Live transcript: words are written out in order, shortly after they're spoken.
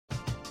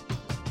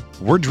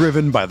We're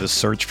driven by the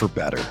search for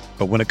better.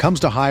 But when it comes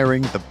to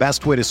hiring, the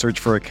best way to search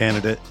for a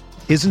candidate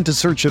isn't to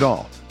search at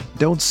all.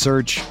 Don't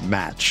search,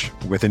 match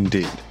with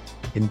Indeed.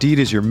 Indeed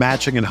is your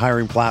matching and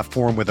hiring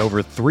platform with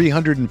over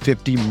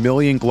 350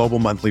 million global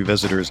monthly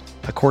visitors,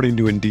 according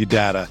to Indeed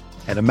data,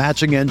 and a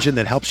matching engine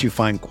that helps you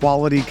find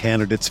quality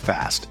candidates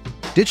fast.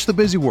 Ditch the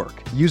busy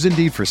work. Use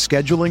Indeed for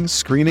scheduling,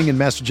 screening, and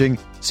messaging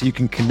so you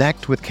can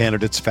connect with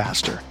candidates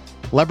faster.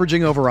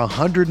 Leveraging over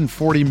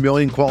 140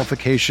 million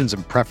qualifications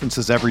and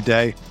preferences every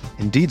day,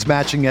 Indeed's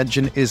matching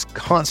engine is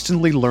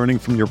constantly learning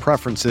from your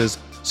preferences,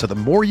 so the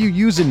more you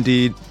use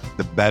Indeed,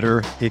 the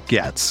better it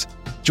gets.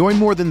 Join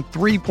more than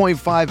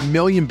 3.5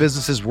 million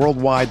businesses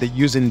worldwide that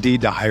use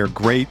Indeed to hire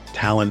great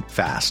talent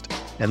fast.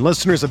 And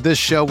listeners of this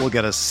show will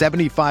get a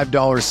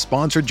 $75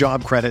 sponsored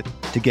job credit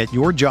to get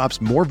your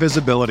jobs more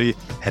visibility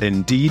at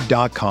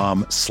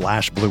Indeed.com/Blue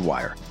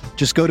Wire.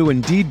 Just go to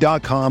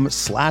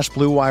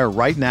Indeed.com/Blue Wire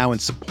right now and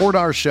support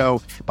our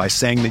show by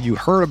saying that you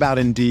heard about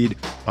Indeed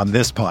on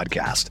this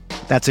podcast.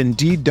 That's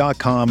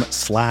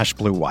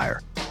Indeed.com/Blue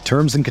Wire.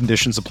 Terms and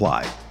conditions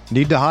apply.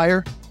 Need to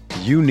hire?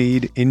 You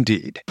need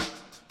Indeed.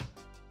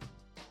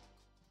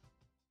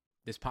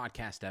 This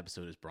podcast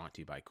episode is brought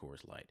to you by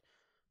Coors Light.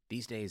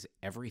 These days,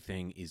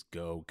 everything is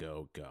go,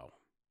 go, go.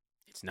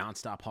 It's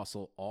nonstop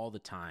hustle all the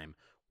time.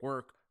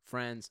 Work,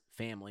 friends,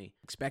 family,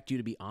 expect you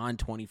to be on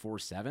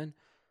 24/7.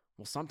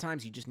 Well,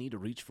 sometimes you just need to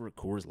reach for a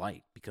Coors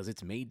Light because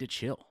it's made to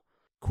chill.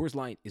 Coors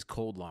Light is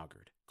cold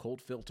lagered,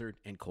 cold filtered,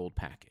 and cold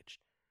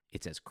packaged.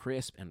 It's as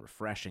crisp and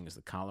refreshing as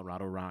the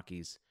Colorado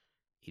Rockies.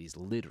 It is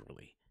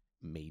literally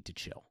made to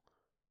chill.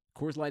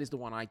 Coors Light is the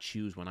one I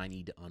choose when I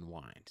need to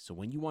unwind. So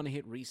when you want to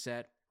hit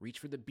reset, reach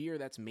for the beer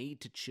that's made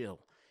to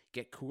chill.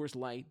 Get Coors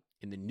Light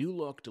in the new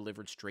look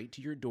delivered straight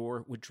to your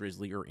door with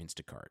Drizzly or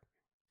Instacart.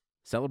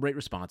 Celebrate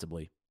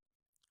responsibly.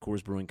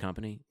 Coors Brewing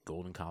Company,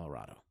 Golden,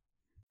 Colorado.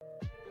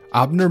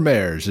 Abner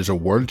Mares is a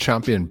world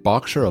champion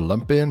boxer,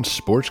 Olympian,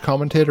 sports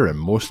commentator, and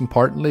most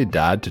importantly,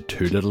 dad to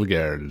two little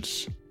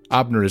girls.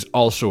 Abner is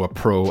also a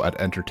pro at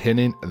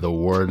entertaining the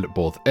world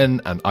both in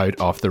and out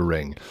of the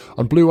ring.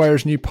 On Blue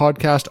Wire's new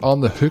podcast,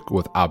 On the Hook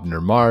with Abner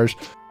Mares,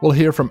 we'll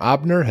hear from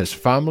Abner, his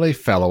family,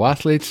 fellow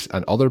athletes,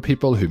 and other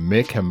people who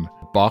make him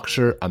the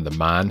boxer and the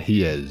man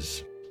he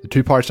is. The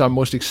two parts I'm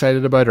most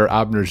excited about are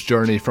Abner's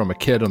journey from a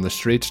kid on the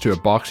streets to a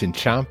boxing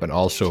champ, and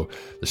also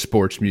the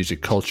sports,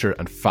 music, culture,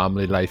 and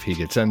family life he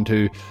gets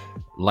into.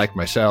 Like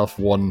myself,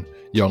 one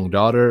young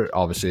daughter,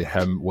 obviously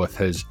him with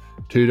his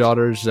two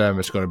daughters.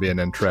 It's going to be an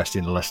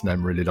interesting listen.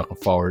 I'm really looking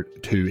forward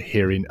to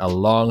hearing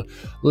along.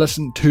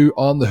 Listen to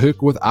On the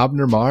Hook with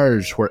Abner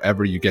Mares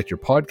wherever you get your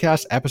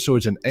podcast.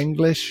 Episodes in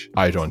English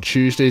out on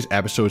Tuesdays,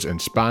 episodes in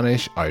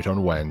Spanish out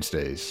on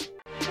Wednesdays.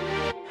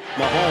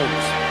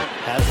 Mahomes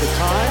has the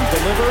time,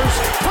 delivers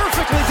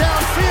perfectly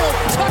downfield,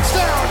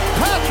 touchdown,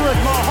 Patrick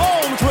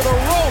Mahomes with a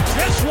rope.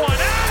 This one,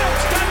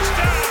 Adams,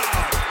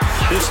 touchdown.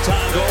 This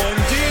time going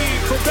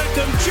deep for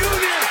Beckham Jr.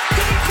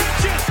 Did he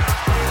catch it?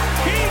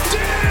 He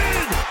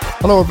did!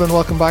 Hello everyone,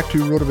 welcome back to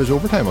RotoViz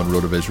Overtime on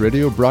RotoViz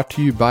Radio, brought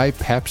to you by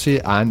Pepsi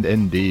and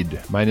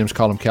Indeed. My name is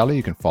Colin Kelly.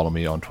 You can follow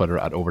me on Twitter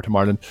at Overtime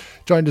Ireland.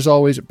 Joined as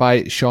always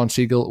by Sean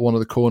Siegel, one of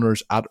the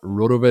co-owners at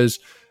RotoViz.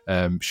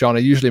 Sean, I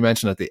usually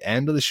mention at the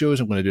end of the shows.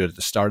 I'm going to do it at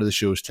the start of the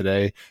shows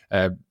today.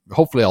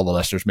 Hopefully all the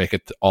listeners make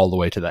it all the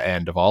way to the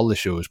end of all the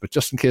shows, but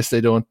just in case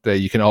they don't,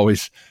 you can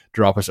always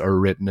drop us a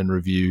written and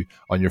review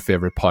on your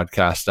favorite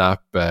podcast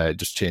app.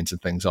 Just changing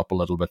things up a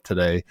little bit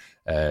today.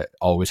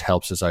 Always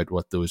helps us out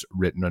with those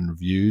written and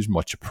reviews.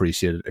 Much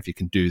appreciated if you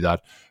can do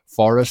that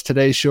for us.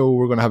 Today's show,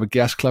 we're going to have a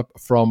guest clip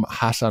from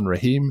Hassan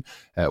Rahim,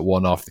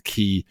 one of the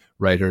key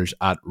writers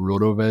at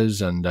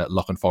RotoViz, and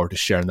looking forward to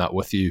sharing that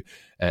with you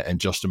in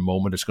just a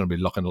moment. It's going to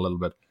be looking a little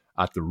bit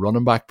at the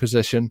running back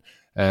position.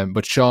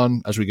 But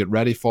Sean, as we get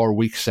ready for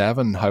week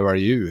 7, how are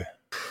you?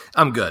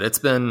 I'm good. It's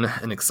been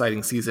an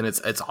exciting season.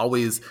 It's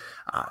always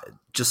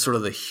just sort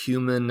of the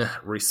human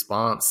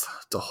response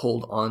to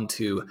hold on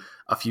to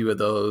a few of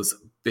those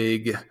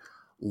big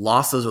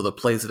losses, or the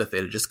plays that if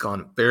it had just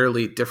gone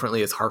barely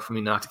differently, it's hard for me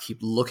not to keep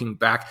looking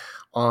back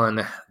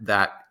on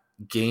that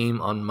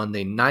game on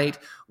Monday night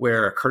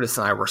where Curtis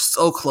and I were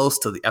so close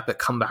to the epic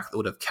comeback that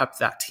would have kept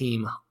that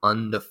team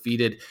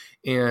undefeated.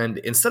 And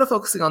instead of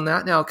focusing on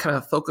that, now kind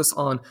of focus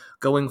on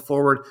going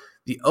forward.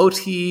 The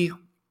OT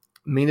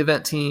main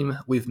event team,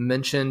 we've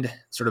mentioned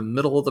sort of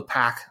middle of the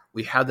pack.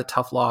 We had the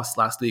tough loss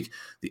last week.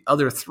 The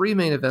other 3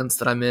 main events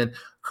that I'm in,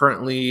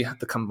 currently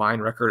the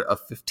combined record of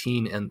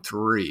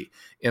 15-3.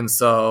 And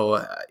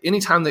so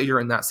anytime that you're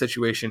in that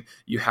situation,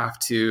 you have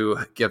to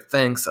give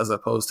thanks as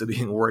opposed to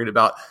being worried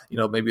about,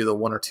 maybe the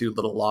 1 or 2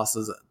 little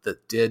losses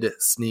that did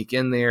sneak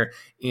in there.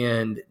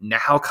 And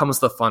now comes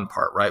the fun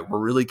part, right? We're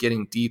really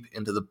getting deep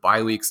into the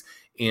bye weeks,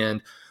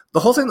 and the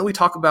whole thing that we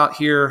talk about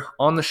here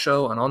on the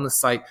show and on the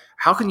site,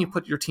 how can you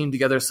put your team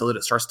together so that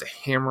it starts to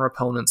hammer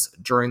opponents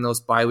during those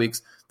bye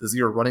weeks? The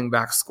Zero running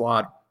back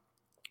squad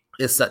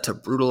is set to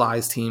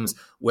brutalize teams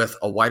with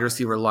a wide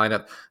receiver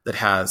lineup that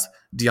has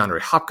DeAndre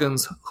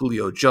Hopkins,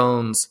 Julio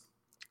Jones,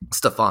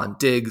 Stephon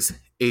Diggs,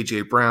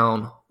 A.J.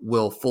 Brown,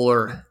 Will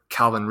Fuller,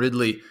 Calvin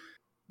Ridley.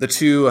 the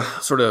two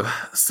sort of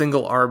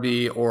single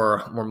RB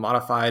or more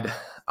modified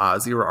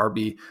zero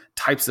RB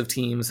types of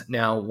teams.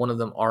 Now, one of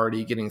them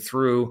already getting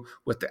through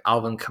with the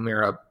Alvin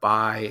Kamara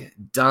bye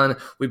done.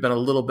 We've been a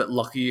little bit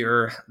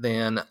luckier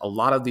than a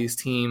lot of these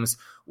teams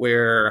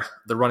where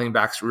the running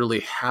backs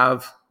really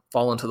have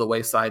fallen to the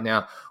wayside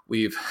now.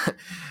 We've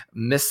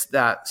missed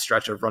that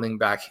stretch of running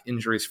back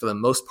injuries for the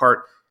most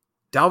part.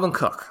 Dalvin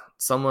Cook,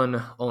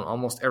 someone owned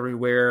almost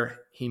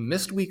everywhere. He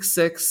missed week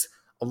 6.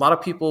 A lot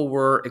of people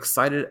were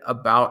excited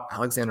about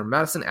Alexander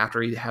Mattison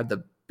after he had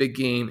the big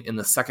game in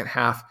the second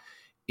half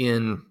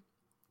in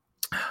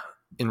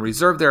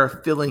reserve there,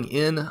 filling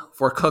in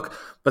for Cook,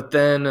 but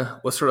then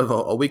was sort of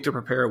a week to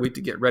prepare, a week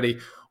to get ready,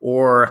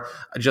 or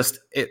just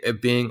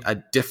it being a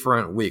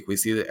different week. We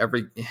see that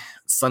every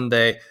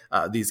Sunday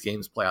these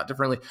games play out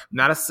differently.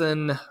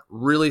 Mattison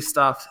really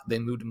stuffed. They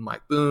moved him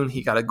Mike Boone.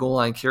 He got a goal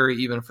line carry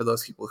even for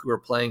those people who were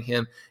playing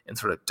him in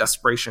sort of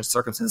desperation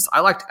circumstances.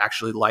 I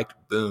actually liked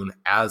Boone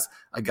as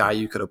a guy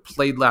you could have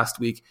played last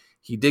week.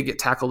 He did get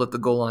tackled at the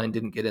goal line,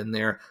 didn't get in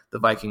there. The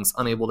Vikings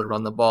unable to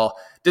run the ball.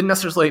 Didn't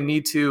necessarily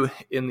need to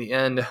in the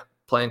end,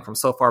 playing from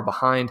so far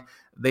behind.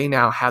 They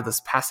now have this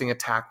passing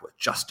attack with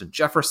Justin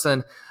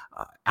Jefferson,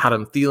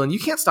 Adam Thielen. You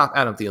can't stop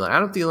Adam Thielen.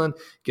 Adam Thielen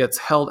gets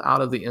held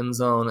out of the end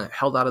zone,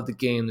 held out of the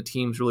game. The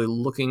team's really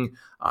looking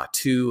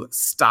to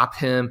stop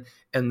him.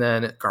 And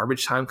then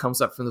garbage time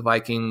comes up from the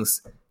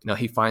Vikings.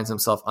 He finds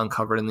himself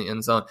uncovered in the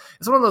end zone.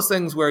 It's one of those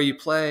things where you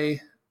play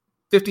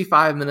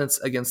 55 minutes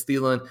against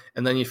Thielen,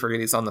 and then you forget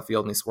he's on the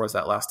field and he scores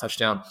that last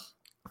touchdown.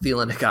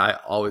 Thielen, a guy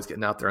always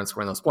getting out there and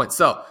scoring those points.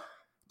 So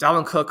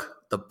Dalvin Cook,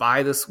 the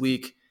bye this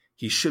week,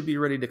 he should be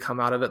ready to come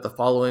out of it the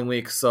following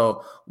week.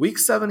 So week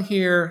 7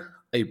 here,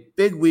 a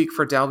big week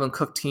for Dalvin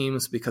Cook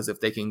teams, because if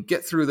they can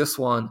get through this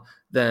one,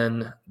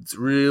 then it's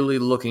really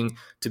looking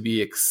to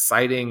be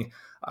exciting.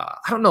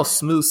 I don't know,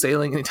 smooth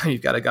sailing. Anytime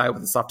you've got a guy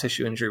with a soft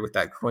tissue injury, with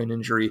that groin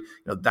injury,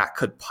 that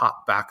could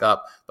pop back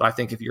up. But I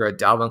think if you're a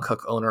Dalvin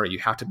Cook owner, you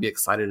have to be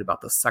excited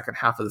about the second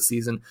half of the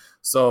season.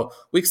 So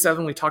week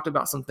 7, we talked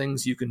about some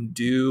things you can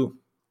do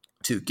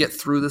to get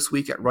through this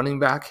week at running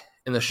back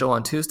in the show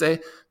on Tuesday.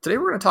 Today,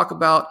 we're going to talk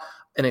about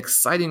an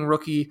exciting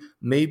rookie,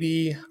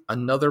 maybe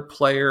another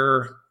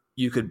player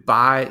you could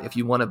buy if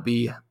you want to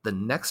be the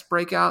next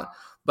breakout.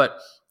 But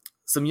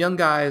some young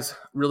guys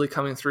really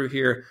coming through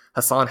here.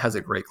 Hassan has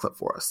a great clip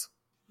for us.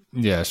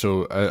 Yeah,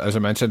 so as I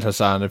mentioned,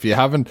 Hassan, if you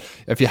haven't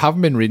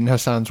been reading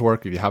Hassan's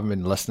work, if you haven't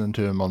been listening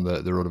to him on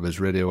the road of his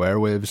radio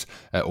airwaves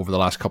over the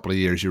last couple of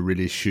years, you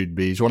really should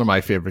be. He's one of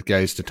my favorite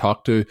guys to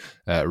talk to,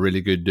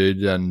 really good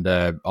dude. And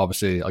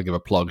obviously, I'll give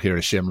a plug here,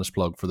 a shameless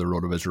plug for the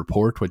road of his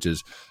report, which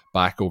is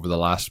back over the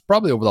last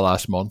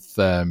month.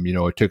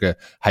 It took a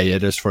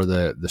hiatus for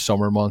the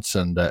summer months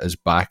and is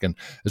back, and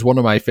is one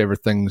of my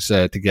favorite things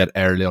to get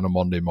early on a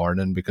Monday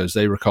morning, because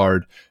they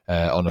record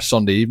on a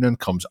Sunday evening,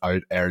 comes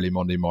out early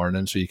Monday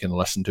morning, so you can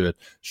listen to it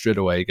straight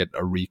away, get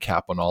a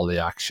recap on all the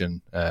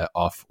action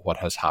of what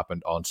has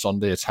happened on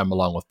Sunday. It's him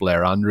along with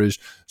Blair Andrews,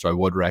 so I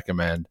would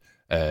recommend,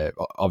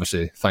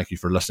 obviously, thank you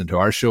for listening to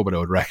our show, but I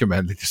would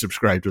recommend that you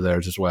subscribe to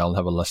theirs as well and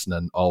have a listen.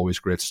 And always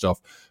great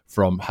stuff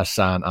from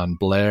Hassan and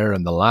Blair.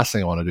 And the last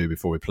thing I want to do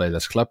before we play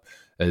this clip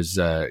is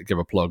give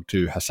a plug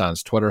to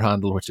Hassan's Twitter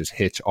handle, which is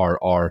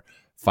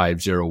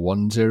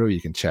HRR5010.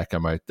 You can check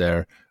him out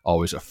there.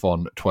 Always a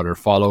fun Twitter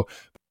follow.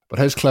 But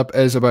his clip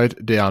is about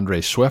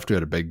DeAndre Swift, who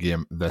had a big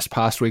game this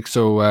past week.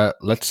 So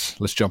let's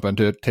jump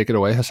into it. Take it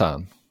away,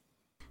 Hassan.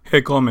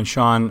 Hey, Coleman,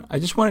 Sean. I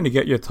just wanted to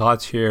get your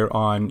thoughts here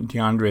on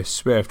DeAndre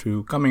Swift,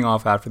 who, coming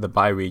off after the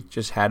bye week,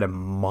 just had a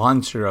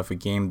monster of a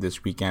game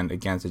this weekend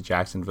against the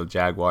Jacksonville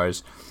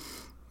Jaguars.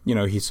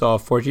 He saw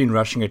 14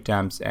 rushing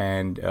attempts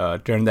and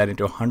turned that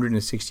into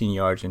 116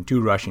 yards and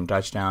 2 rushing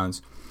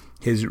touchdowns.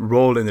 His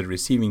role in the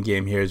receiving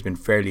game here has been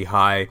fairly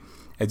high,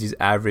 as he's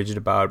averaged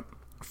about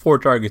 4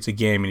 targets a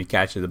game, and he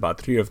catches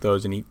about 3 of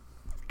those, and he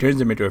turns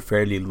them into a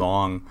fairly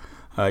long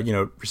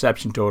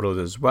reception totals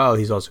as well.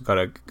 He's also got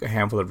a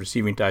handful of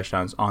receiving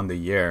touchdowns on the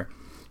year.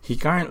 He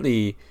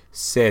currently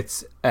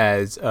sits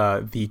as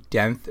the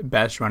 10th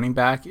best running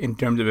back in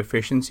terms of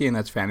efficiency, and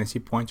that's fantasy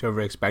points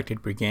over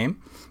expected per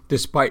game.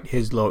 Despite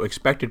his low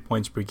expected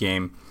points per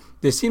game,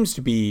 this seems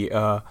to be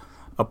a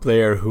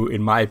player who,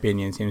 in my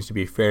opinion, seems to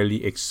be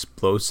fairly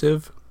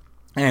explosive,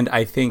 and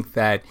I think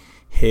that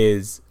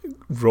his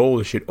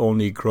role should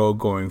only grow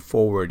going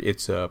forward.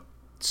 It's a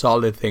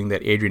solid thing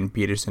that Adrian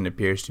Peterson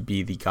appears to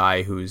be the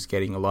guy who's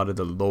getting a lot of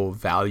the low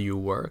value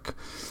work,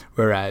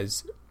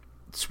 whereas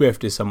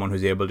Swift is someone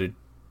who's able to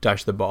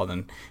touch the ball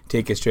and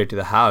take it straight to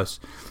the house.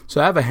 So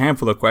I have a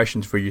handful of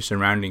questions for you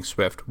surrounding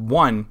Swift.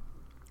 One,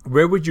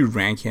 where would you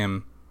rank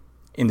him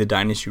in the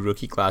Dynasty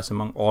rookie class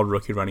among all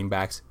rookie running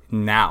backs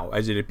now?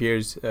 As it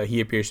appears, he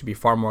appears to be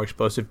far more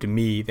explosive to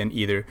me than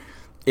either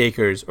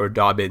Akers or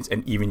Dobbins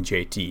and even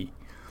JT.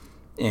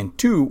 And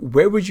 2,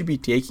 where would you be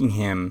taking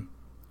him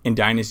in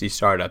Dynasty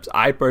startups?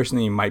 I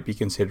personally might be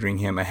considering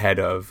him ahead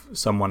of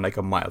someone like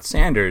a Miles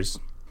Sanders,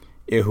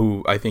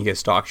 who I think his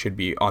stock should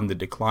be on the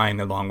decline,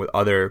 along with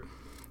other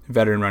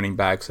veteran running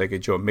backs like a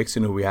Joe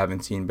Mixon, who we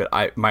haven't seen.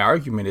 But my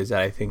argument is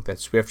that I think that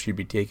Swift should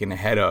be taken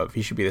ahead of.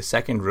 He should be the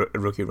second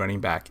rookie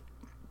running back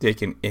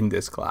taken in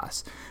this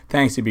class.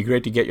 Thanks. It'd be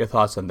great to get your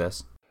thoughts on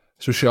this.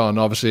 So Sean,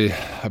 obviously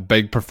a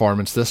big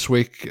performance this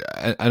week,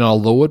 and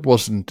although it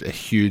wasn't a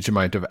huge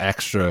amount of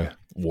extra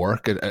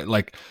work,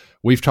 like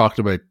we've talked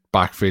about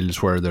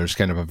backfields where there's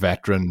kind of a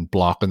veteran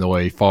blocking the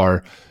way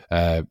for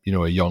a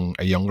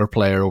younger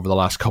player over the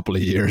last couple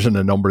of years in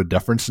a number of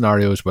different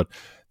scenarios. But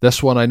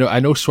this one, I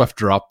know Swift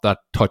dropped that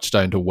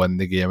touchdown to win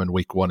the game in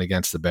week 1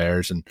 against the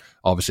Bears, and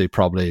obviously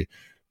probably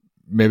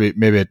maybe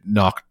it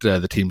knocked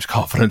the team's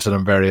confidence in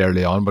him very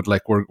early on. But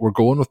like we're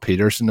going with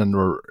Peterson, and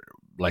we're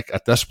like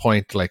at this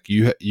point, like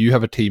you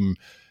have a team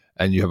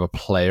and you have a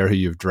player who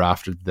you've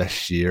drafted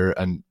this year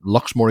and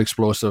looks more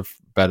explosive,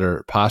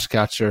 better pass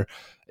catcher,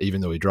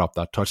 even though he dropped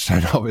that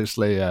touchdown,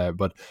 obviously.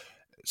 But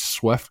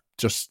Swift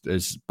just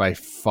is by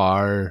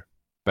far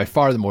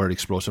the more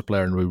explosive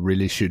player, and we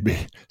really should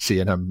be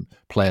seeing him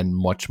playing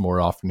much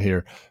more often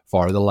here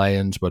for the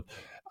Lions. But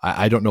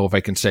I don't know if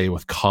I can say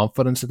with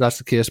confidence that that's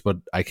the case, but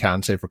I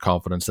can say for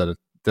confidence that at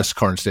this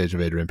current stage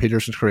of Adrian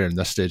Peterson's career and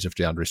this stage of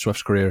DeAndre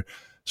Swift's career,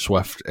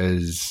 Swift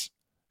is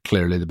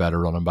clearly the better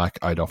running back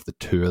out of the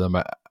two of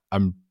them.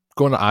 I'm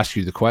going to ask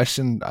you the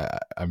question.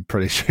 I'm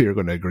pretty sure you're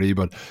going to agree,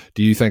 but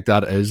do you think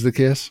that is the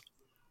case?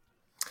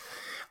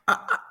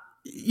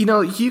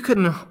 You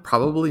can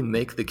probably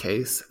make the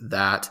case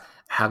that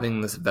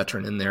having this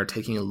veteran in there,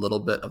 taking a little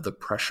bit of the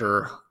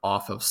pressure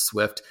off of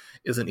Swift,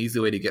 is an easy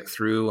way to get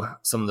through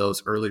some of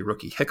those early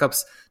rookie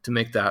hiccups to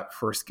make that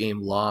first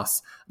game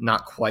loss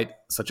not quite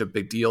such a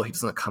big deal. He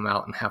doesn't come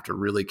out and have to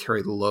really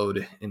carry the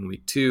load in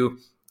week 2.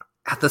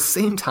 At the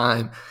same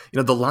time,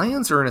 the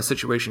Lions are in a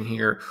situation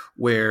here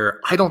where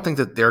I don't think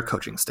that their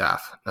coaching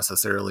staff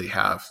necessarily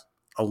have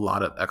a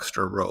lot of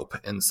extra rope.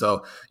 And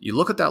so you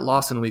look at that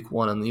loss in week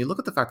 1, and then you look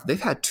at the fact that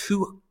they've had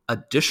 2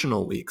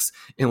 additional weeks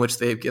in which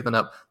they've given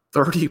up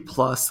 30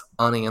 plus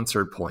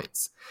unanswered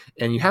points.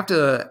 And you have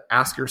to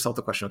ask yourself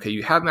the question, okay,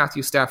 you have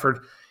Matthew Stafford.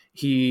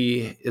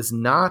 He is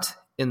not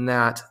in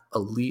that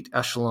elite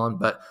echelon,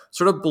 but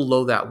sort of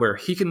below that where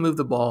he can move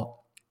the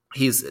ball.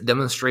 He's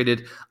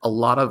demonstrated a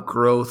lot of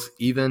growth,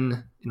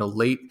 even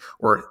late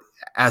or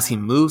as he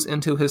moves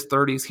into his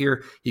 30s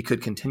here. He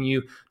could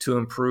continue to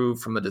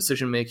improve from a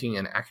decision-making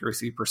and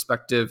accuracy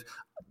perspective,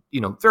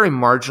 very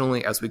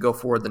marginally as we go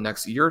forward the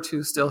next year or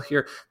two still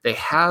here. They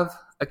have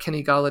a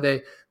Kenny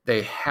Golladay.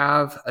 They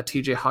have a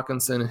TJ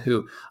Hawkinson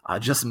who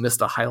just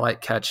missed a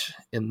highlight catch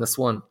in this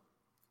one.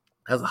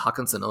 As a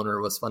Hawkinson owner,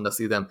 it was fun to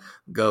see them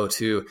go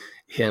to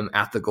him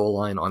at the goal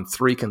line on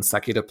 3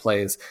 consecutive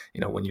plays.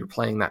 When you're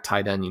playing that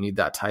tight end, you need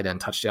that tight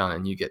end touchdown,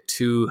 and you get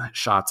 2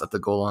 shots at the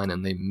goal line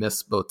and they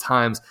miss both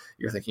times.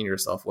 You're thinking to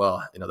yourself,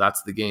 well,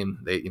 that's the game.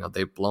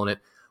 They've blown it,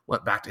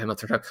 went back to him a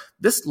third time.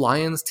 This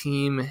Lions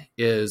team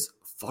is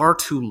far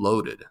too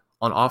loaded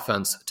on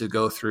offense to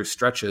go through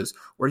stretches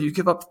where you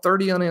give up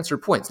 30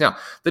 unanswered points. Now,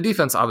 the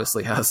defense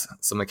obviously has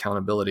some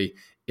accountability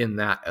in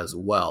that as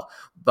well.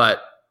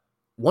 But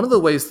one of the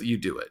ways that you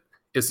do it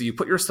is that you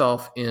put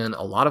yourself in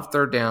a lot of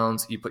third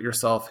downs. You put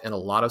yourself in a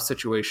lot of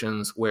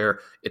situations where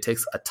it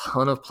takes a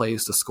ton of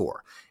plays to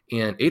score.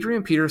 And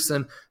Adrian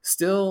Peterson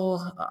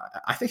still,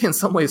 I think in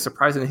some ways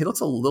surprisingly, he looks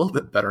a little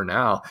bit better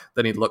now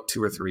than he looked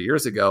 2 or 3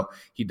 years ago.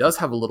 He does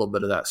have a little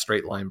bit of that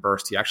straight line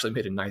burst. He actually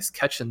made a nice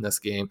catch in this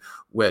game,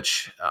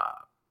 which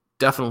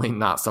definitely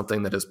not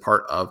something that is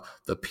part of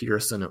the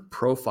Peterson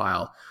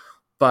profile.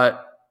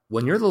 But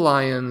when you're the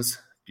Lions,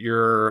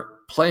 you're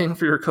playing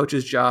for your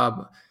coach's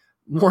job.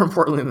 More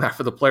importantly than that,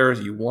 for the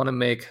players, you want to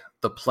make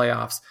the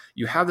playoffs.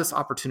 You have this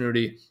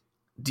opportunity.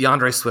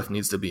 DeAndre Swift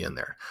needs to be in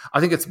there. I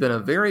think it's been a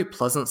very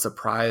pleasant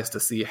surprise to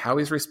see how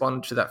he's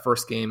responded to that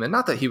first game. And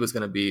not that he was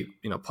going to be,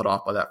 put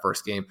off by that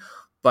first game,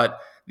 but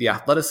the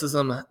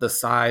athleticism, the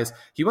size.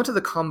 He went to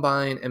the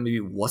combine and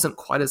maybe wasn't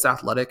quite as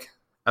athletic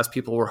as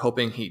people were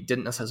hoping. He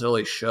didn't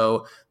necessarily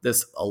show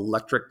this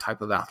electric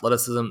type of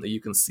athleticism that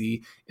you can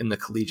see in the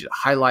collegiate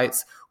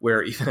highlights,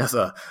 where even as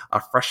a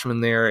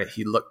freshman there,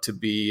 he looked to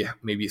be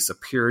maybe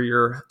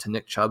superior to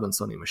Nick Chubb and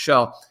Sony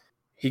Michel.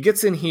 He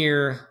gets in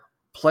here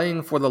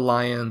playing for the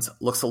Lions,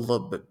 looks a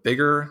little bit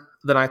bigger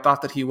than I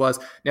thought that he was.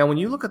 Now, when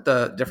you look at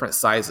the different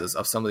sizes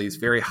of some of these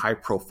very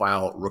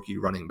high-profile rookie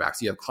running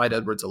backs, you have Clyde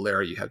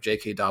Edwards-Helaire, you have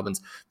J.K.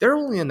 Dobbins. They're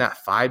only in that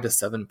 5 to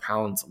 7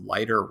 pounds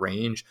lighter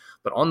range,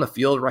 but on the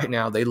field right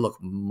now, they look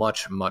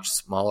much, much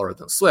smaller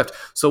than Swift.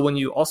 So when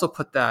you also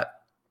put that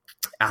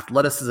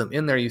athleticism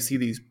in there, you see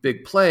these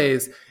big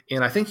plays,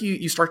 and I think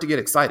you start to get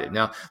excited.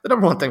 Now, the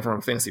number one thing from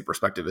a fantasy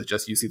perspective is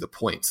just you see the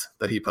points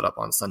that he put up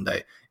on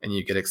Sunday, and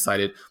you get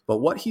excited. But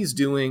what he's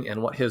doing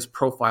and what his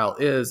profile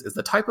is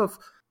the type of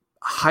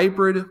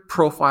hybrid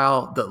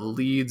profile that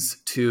leads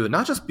to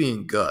not just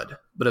being good,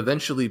 but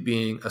eventually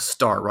being a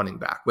star running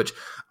back, which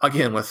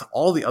again, with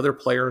all the other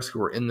players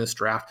who are in this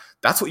draft,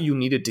 that's what you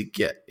needed to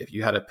get if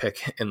you had a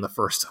pick in the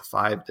first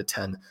 5 to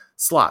 10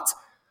 slots.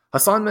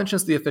 Hassan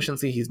mentions the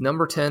efficiency. He's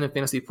number 10 in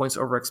fantasy points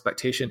over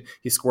expectation.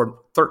 He scored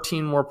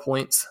 13 more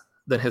points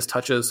than his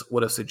touches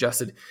would have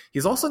suggested.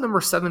 He's also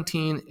number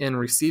 17 in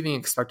receiving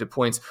expected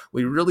points.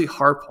 We really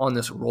harp on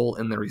this role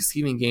in the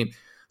receiving game.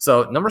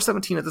 So number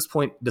 17 at this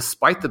point,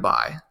 despite the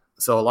bye.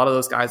 So a lot of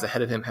those guys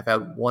ahead of him have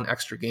had one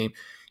extra game.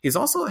 He's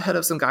also ahead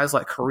of some guys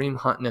like Kareem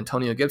Hunt and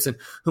Antonio Gibson,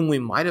 whom we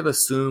might have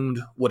assumed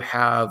would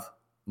have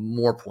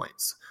more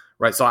points,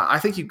 right? So I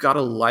think you've got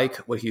to like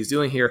what he's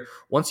doing here.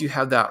 Once you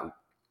have that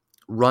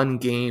run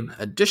game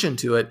addition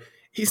to it,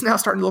 he's now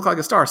starting to look like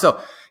a star. So,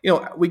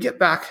 we get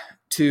back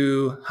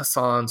to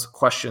Hassan's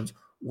questions.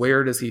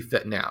 Where does he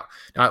fit now?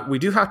 Now, we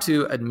do have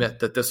to admit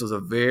that this was a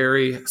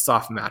very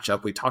soft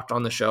matchup. We talked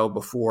on the show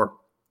before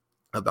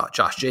about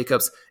Josh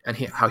Jacobs and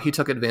how he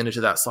took advantage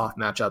of that soft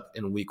matchup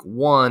in week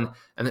 1,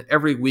 and that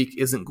every week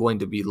isn't going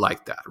to be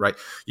like that, right?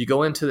 You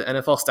go into the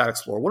NFL Stat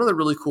Explorer. One of the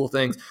really cool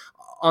things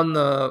on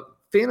the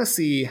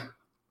fantasy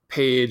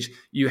page,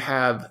 you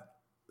have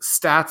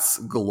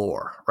stats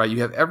galore, right? You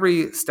have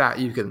every stat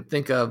you can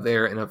think of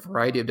there in a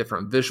variety of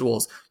different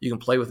visuals you can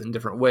play with in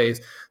different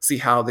ways, see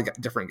how the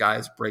different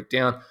guys break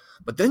down.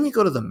 But then you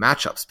go to the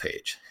matchups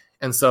page.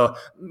 And so,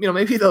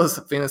 maybe those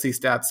fantasy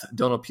stats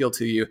don't appeal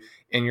to you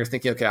and you're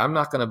thinking, okay, I'm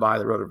not going to buy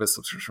the RotoViz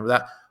subscription for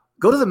that.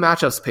 Go to the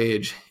matchups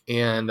page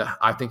and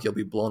I think you'll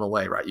be blown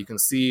away, right? You can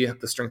see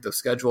the strength of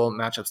schedule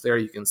matchups there.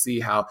 You can see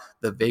how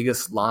the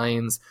Vegas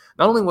lines,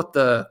 not only what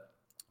the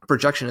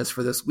projection is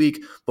for this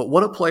week, but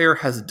what a player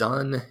has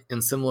done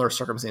in similar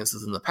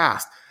circumstances in the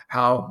past,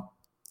 how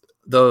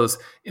those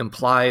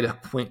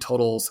implied point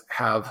totals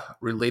have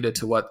related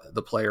to what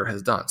the player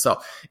has done.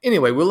 So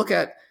anyway, we'll look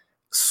at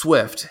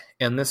Swift,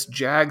 and this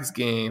Jags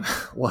game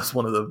was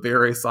one of the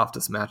very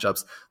softest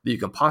matchups that you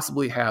can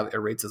possibly have. It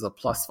rates as a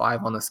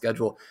 +5 on the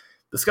schedule.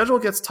 The schedule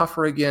gets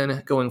tougher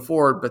again going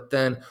forward, but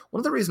then one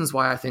of the reasons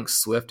why I think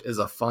Swift is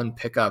a fun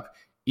pickup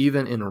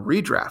even in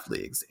redraft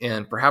leagues,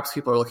 and perhaps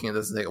people are looking at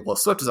this and saying, well,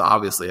 Swift is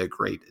obviously a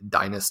great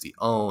dynasty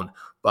own,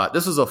 but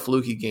this was a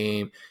fluky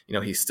game.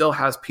 He still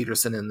has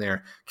Peterson in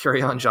there,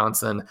 Kerryon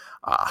Johnson,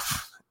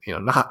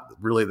 not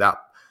really that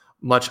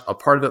much a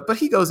part of it, but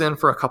he goes in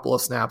for a couple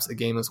of snaps a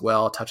game as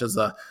well, touches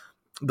the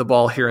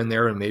ball here and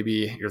there, and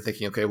maybe you're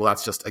thinking, okay, well,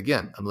 that's just,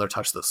 again, another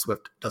touch that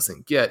Swift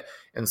doesn't get.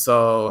 And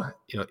so,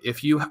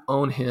 if you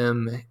own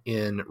him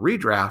in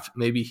redraft,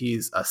 maybe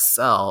he's a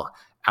sell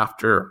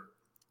after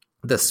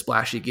this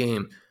splashy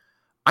game.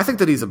 I think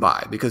that he's a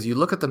buy because you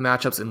look at the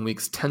matchups in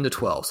weeks 10 to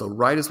 12. So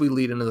right as we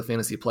lead into the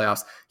fantasy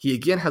playoffs, he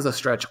again has a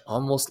stretch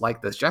almost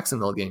like this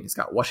Jacksonville game. He's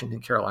got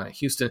Washington, Carolina,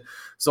 Houston.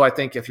 So I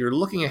think if you're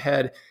looking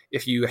ahead,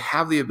 if you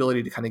have the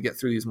ability to kind of get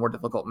through these more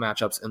difficult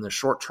matchups in the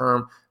short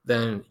term,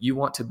 then you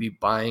want to be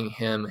buying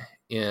him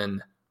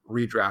in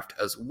redraft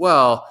as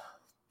well.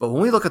 But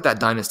when we look at that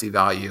dynasty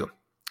value,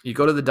 you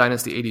go to the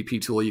dynasty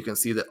ADP tool, you can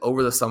see that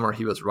over the summer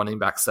he was running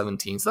back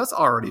 17. So that's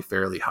already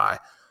fairly high.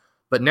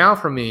 But now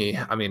for me,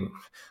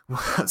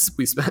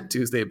 we spent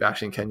Tuesday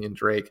bashing Kenyon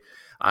Drake.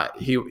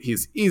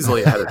 He's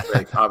easily ahead of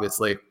Drake,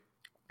 obviously.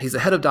 He's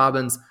ahead of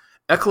Dobbins.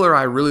 Eckler,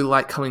 I really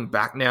like coming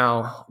back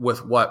now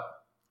with what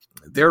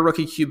their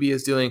rookie QB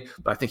is doing,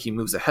 but I think he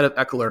moves ahead of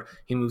Eckler.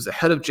 He moves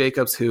ahead of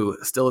Jacobs, who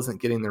still isn't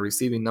getting the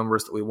receiving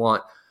numbers that we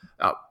want.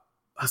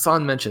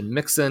 Hassan mentioned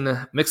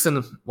Mixon.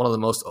 Mixon, one of the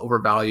most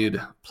overvalued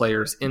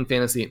players in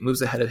fantasy,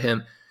 moves ahead of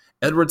him.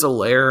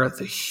 Edwards-Helaire,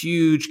 the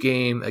huge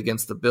game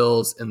against the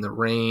Bills in the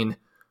rain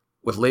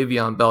with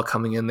Le'Veon Bell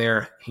coming in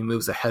there. He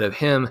moves ahead of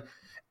him.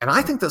 And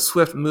I think that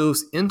Swift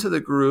moves into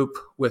the group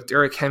with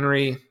Derrick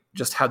Henry,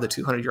 just had the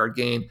 200-yard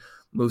gain,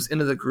 moves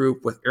into the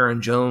group with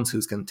Aaron Jones,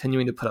 who's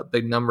continuing to put up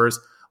big numbers,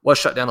 was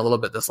shut down a little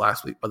bit this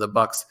last week by the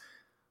Bucs.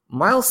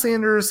 Miles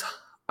Sanders,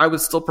 I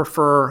would still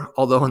prefer,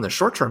 although in the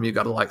short term, you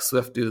got to like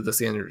Swift due to the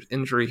Sanders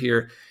injury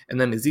here. And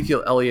then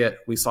Ezekiel Elliott,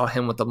 we saw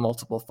him with the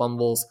multiple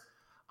fumbles.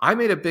 I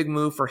made a big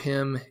move for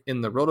him in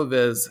the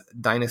RotoViz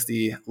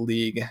Dynasty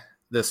League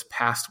this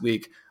past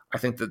week. I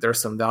think that there's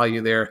some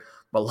value there.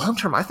 But long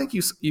term, I think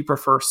you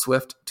prefer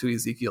Swift to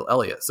Ezekiel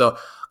Elliott. So,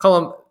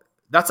 Colm,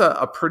 that's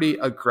a pretty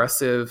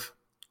aggressive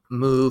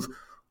move.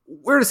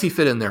 Where does he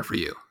fit in there for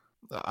you?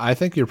 I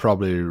think you're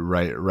probably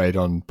right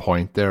on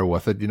point there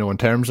with it. In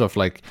terms of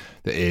like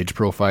the age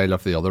profile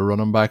of the other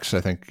running backs,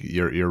 I think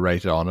you're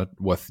right on it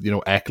with,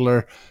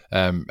 Eckler.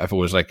 If it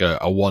was like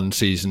a one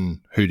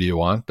season, who do you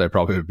want? I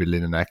probably would be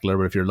leaning Eckler.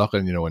 But if you're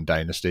looking, in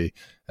Dynasty,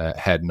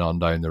 heading on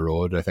down the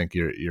road, I think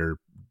you're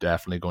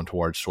definitely going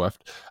towards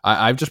Swift.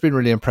 I've just been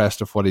really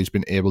impressed with what he's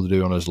been able to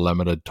do on his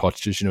limited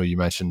touches. You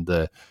mentioned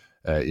the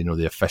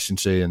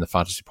efficiency and the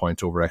fantasy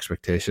points over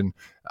expectation.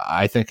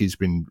 I think he's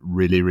been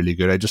really, really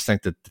good. I just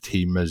think that the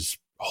team is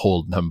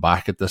holding him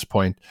back at this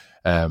point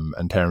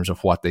in terms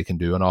of what they can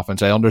do on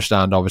offense. I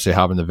understand, obviously,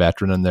 having the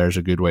veteran in there is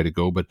a good way to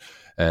go, but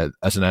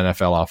as an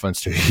NFL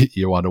offense, too,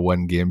 you want to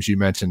win games. You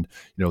mentioned,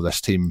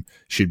 this team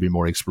should be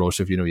more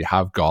explosive. You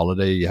have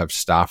Golladay, you have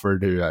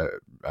Stafford, who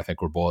I think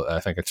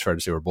it's fair to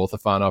say we're both a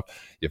fan of.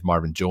 You have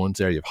Marvin Jones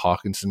there, you have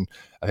Hawkinson.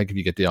 I think if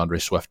you get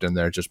DeAndre Swift in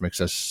there, it just makes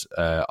this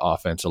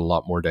offense a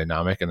lot more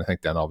dynamic, and I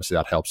think then obviously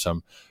that helps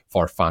him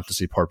for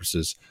fantasy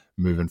purposes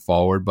moving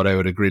forward. But I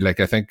would agree, I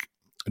think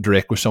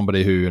Drake was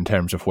somebody who, in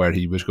terms of where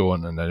he was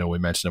going, and I know we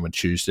mentioned him on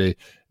Tuesday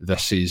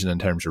this season in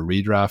terms of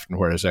redraft and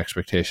where his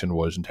expectation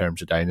was in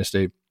terms of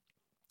dynasty,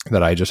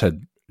 that I just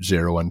had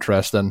zero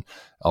interest in.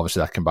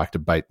 Obviously, that came back to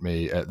bite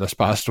me this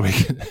past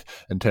week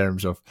in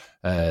terms of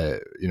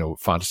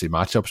fantasy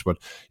matchups. But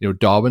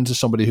Dobbins is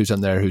somebody who's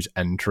in there who's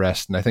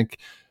interesting. I think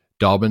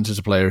Dobbins is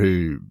a player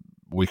who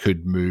we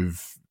could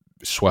move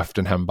Swift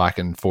and him back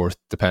and forth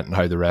depending on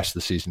how the rest of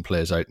the season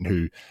plays out and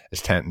who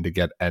is tending to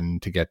get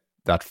in to get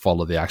that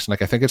follow the action.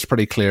 Like, I think it's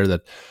pretty clear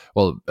that,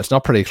 well, it's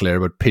not pretty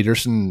clear, but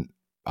Peterson,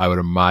 I would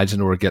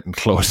imagine we're getting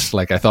close.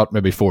 Like, I thought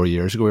maybe 4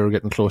 years ago we were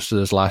getting close to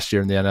this last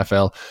year in the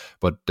NFL,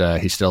 but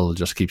he still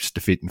just keeps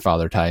defeating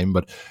Father Time.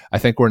 But I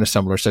think we're in a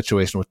similar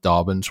situation with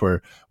Dobbins,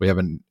 where we have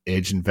an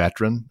aging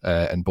veteran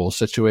in both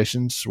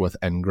situations with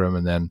Ingram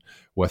and then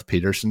with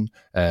Peterson,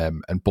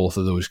 and both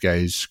of those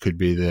guys could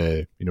be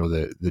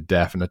the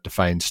definite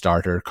defined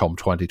starter come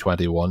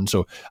 2021.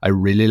 So I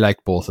really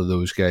like both of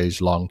those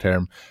guys long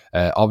term.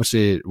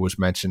 Obviously, it was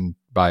mentioned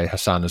by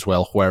Hassan as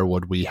well. Where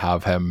would we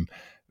have him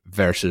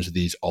versus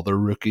these other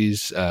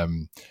rookies?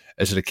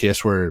 Is it a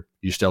case where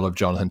you still have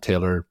Jonathan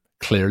Taylor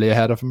clearly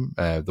ahead of him?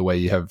 The way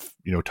you have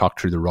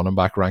talked through the running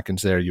back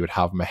rankings there, you would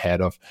have him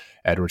ahead of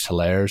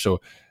Edwards-Helaire.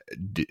 So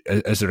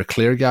is there a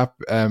clear gap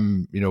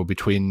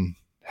between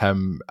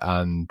him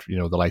and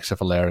the likes of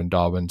Helaire and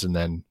Dobbins, and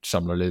then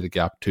similarly the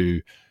gap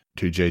to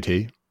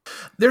JT?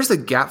 There's a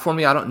gap for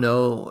me. I don't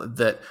know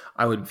that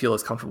I would feel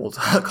as comfortable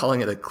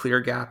calling it a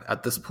clear gap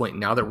at this point,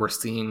 now that we're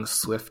seeing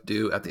Swift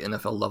do at the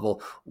NFL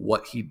level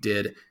what he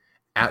did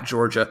at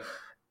Georgia.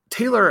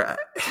 Taylor,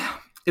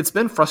 it's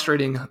been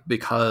frustrating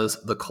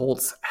because the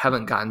Colts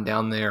haven't gotten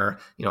down there,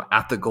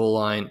 at the goal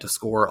line to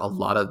score a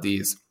lot of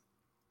these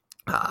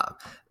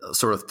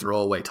sort of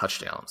throwaway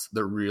touchdowns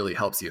that really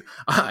helps you.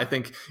 I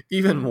think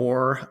even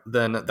more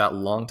than that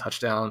long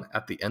touchdown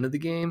at the end of the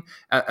game,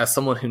 as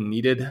someone who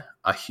needed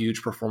a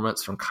huge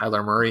performance from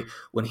Kyler Murray,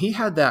 when he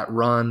had that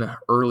run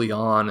early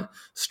on,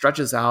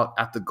 stretches out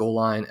at the goal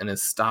line and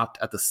is stopped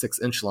at the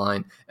 6-inch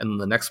line,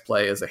 and the next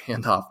play is a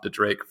handoff to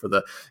Drake for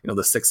the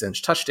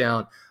 6-inch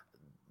touchdown,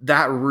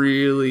 that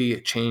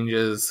really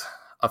changes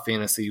a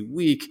fantasy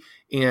week.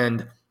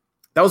 And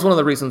that was one of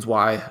the reasons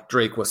why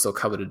Drake was so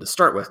coveted to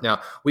start with. Now,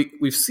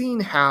 we've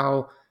seen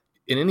how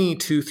in any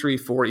 2, 3,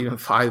 4, even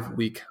 5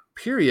 week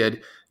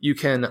period, you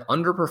can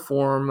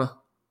underperform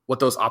what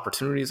those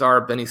opportunities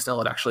are. Benny Snell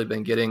had actually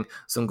been getting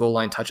some goal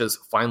line touches,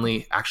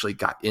 finally actually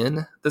got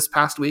in this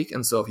past week.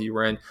 And so if you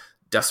were in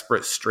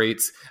desperate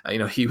straits,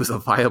 he was a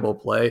viable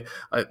play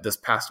this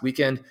past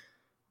weekend.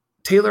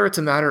 Taylor, it's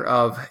a matter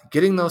of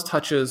getting those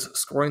touches,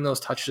 scoring those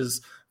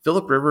touches.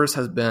 Phillip Rivers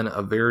has been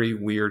a very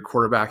weird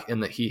quarterback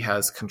in that he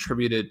has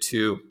contributed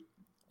to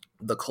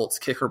the Colts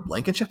kicker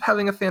Blankenship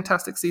having a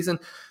fantastic season.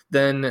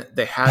 Then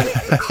they had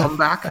the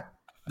comeback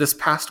this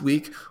past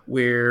week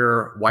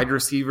where wide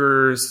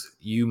receivers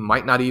you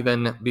might not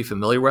even be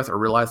familiar with or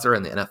realize they're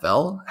in the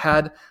NFL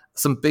had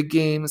some big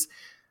games.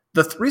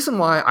 The reason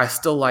why I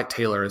still like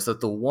Taylor is that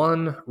the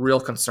one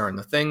real concern,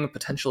 the thing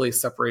potentially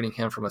separating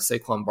him from a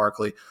Saquon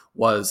Barkley,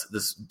 was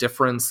this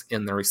difference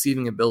in the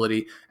receiving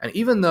ability. And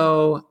even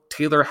though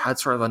Taylor had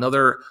sort of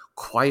another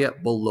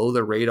quiet, below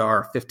the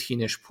radar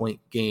 15-ish point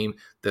game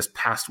this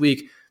past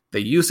week,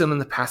 they used him in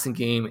the passing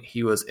game.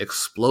 He was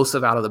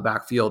explosive out of the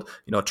backfield,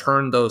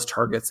 turned those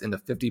targets into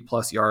 50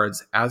 plus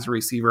yards as a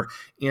receiver,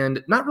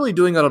 and not really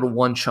doing it on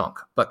one chunk,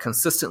 but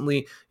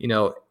consistently,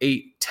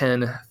 8,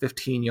 10,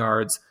 15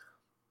 yards.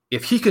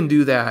 If he can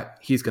do that,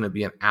 he's going to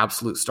be an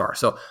absolute star.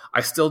 So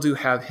I still do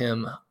have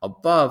him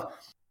above.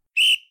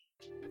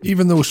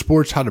 Even though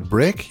sports had a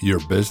break, your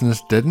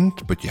business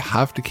didn't, but you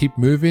have to keep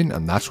moving,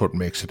 and that's what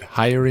makes it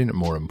hiring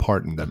more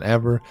important than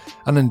ever,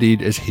 and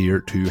Indeed is here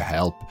to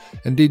help.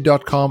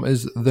 Indeed.com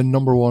is the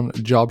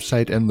 #1 job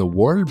site in the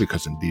world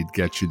because Indeed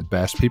gets you the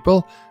best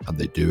people, and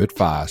they do it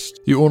fast.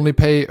 You only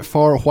pay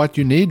for what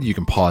you need, you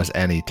can pause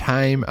any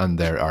time, and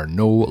there are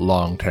no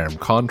long-term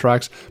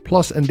contracts,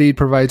 plus Indeed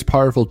provides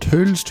powerful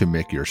tools to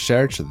make your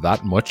search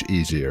that much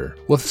easier.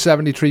 With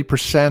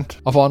 73%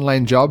 of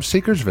online job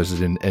seekers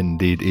visiting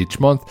Indeed each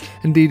month,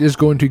 Indeed is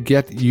going to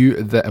get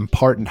you the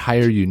important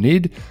hire you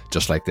need,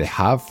 just like they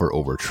have for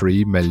over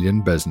 3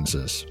 million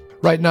businesses.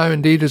 Right now,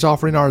 Indeed is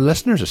offering our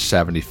listeners a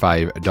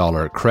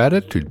 $75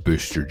 credit to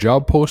boost your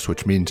job post,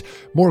 which means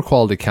more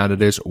quality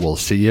candidates will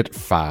see it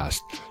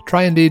fast.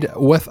 Try Indeed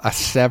with a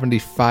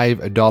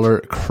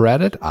 $75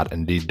 credit at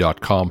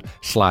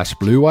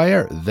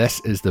Indeed.com/BlueWire. This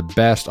is the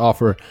best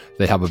offer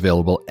they have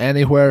available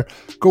anywhere.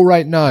 Go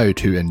right now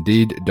to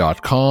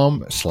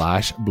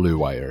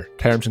Indeed.com/BlueWire.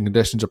 Terms and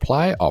conditions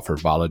apply. Offer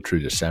valid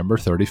through December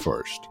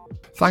 31st.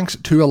 Thanks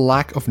to a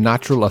lack of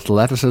natural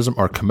athleticism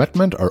or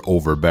commitment, or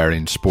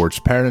overbearing sports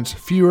parents,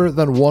 fewer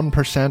than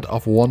 1%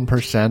 of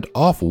 1%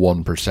 of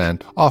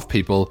 1% of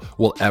people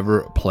will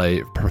ever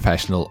play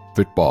professional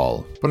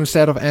football. But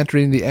instead of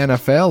entering the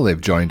NFL,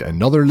 they've joined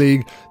another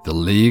league, the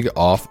League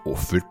of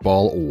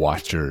Football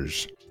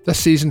Watchers. This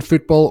season,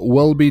 football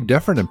will be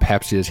different, and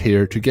Pepsi is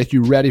here to get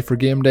you ready for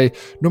game day,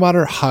 no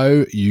matter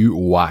how you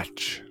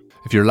watch.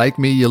 If If you're like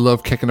me, you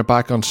love kicking it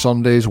back on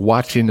Sundays,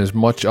 watching as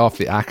much of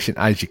the action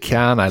as you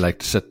can. I like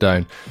to sit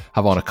down,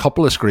 have on a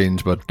couple of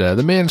screens, but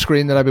the main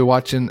screen that I'll be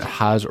watching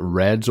has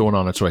Red Zone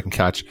on it so I can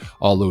catch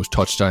all those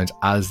touchdowns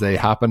as they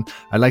happen.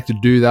 I like to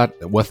do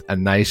that with a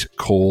nice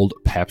cold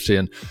Pepsi.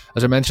 And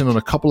as I mentioned on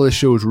a couple of the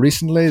shows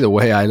recently, the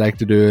way I like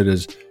to do it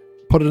is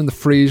put it in the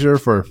freezer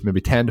for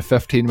maybe 10 to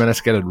 15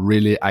 minutes, get it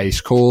really ice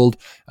cold,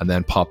 and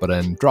then pop it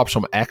in, drop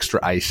some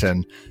extra ice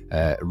in.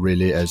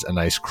 Really is a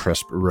nice,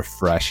 crisp,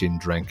 refreshing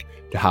drink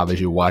to have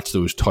as you watch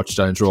those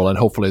touchdowns roll in.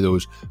 Hopefully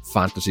those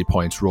fantasy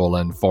points roll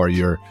in for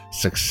your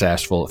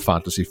successful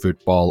fantasy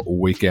football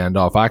weekend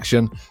of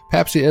action.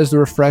 Pepsi is the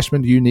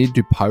refreshment you need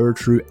to power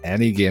through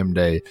any game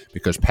day,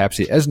 because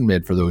Pepsi isn't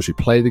made for those who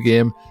play the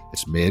game,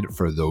 it's made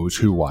for those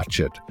who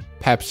watch it.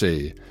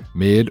 Pepsi,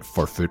 made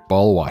for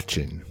football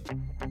watching.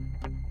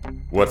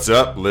 What's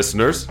up,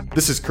 listeners?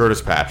 This is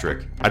Curtis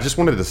Patrick. I just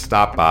wanted to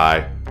stop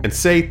by and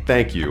say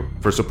thank you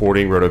for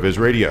supporting RotoViz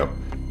Radio.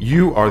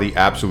 You are the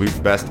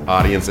absolute best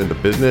audience in the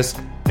business,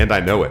 and I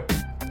know it.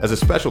 As a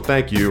special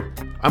thank you,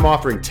 I'm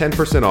offering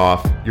 10%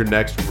 off your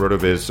next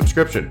RotoViz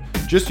subscription.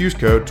 Just use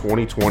code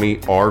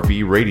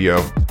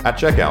 2020RVRadio at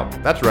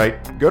checkout. That's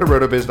right. Go to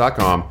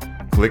rotoviz.com,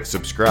 click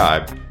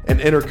subscribe, and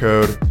enter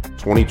code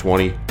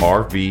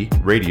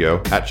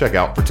 2020RVRadio at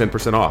checkout for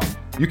 10% off.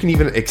 You can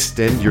even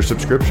extend your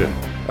subscription.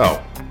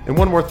 Oh, and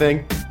one more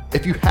thing.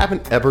 If you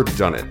haven't ever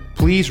done it,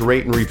 please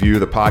rate and review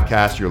the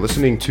podcast you're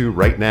listening to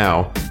right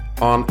now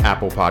on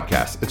Apple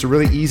Podcasts. It's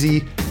really easy.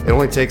 It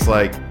only takes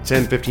like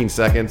 10, 15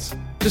 seconds.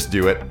 Just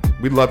do it.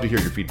 We'd love to hear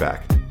your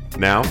feedback.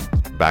 Now,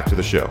 back to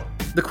the show.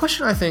 The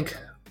question, I think,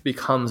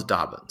 becomes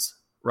Dobbins,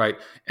 right?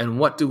 And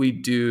what do we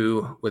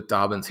do with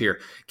Dobbins here?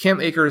 Cam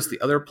Akers, the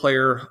other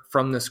player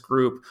from this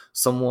group,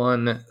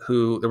 someone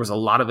who there was a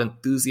lot of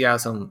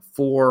enthusiasm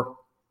for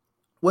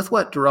with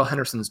what Darrell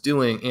Henderson's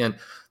doing. And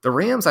the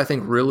Rams, I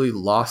think, really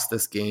lost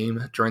this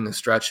game during the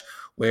stretch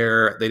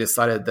where they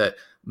decided that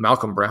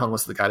Malcolm Brown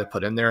was the guy to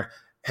put in there.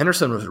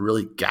 Henderson was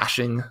really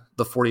gashing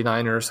the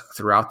 49ers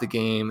throughout the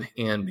game.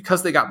 And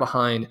because they got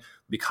behind,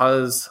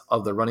 because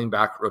of the running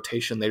back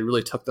rotation, they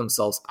really took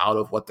themselves out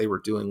of what they were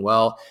doing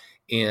well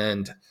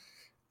and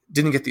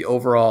didn't get the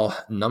overall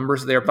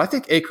numbers there. But I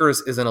think Akers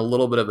is in a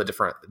little bit of a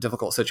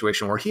difficult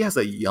situation where he has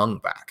a young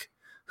back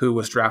who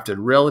was drafted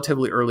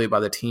relatively early by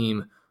the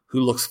team, who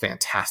looks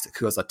fantastic,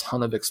 who has a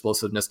ton of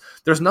explosiveness.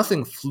 There's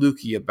nothing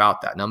fluky about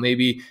that. Now,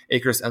 maybe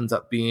Akers ends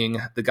up being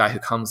the guy who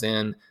comes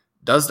in,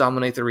 does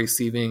dominate the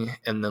receiving,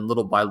 and then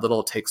little by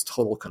little takes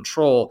total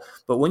control.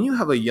 But when you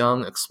have a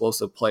young,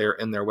 explosive player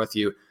in there with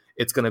you,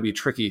 it's going to be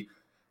tricky.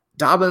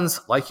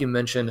 Dobbins, like you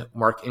mentioned,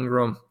 Mark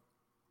Ingram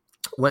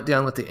went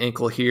down with the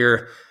ankle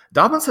here.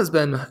 Dobbins has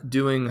been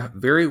doing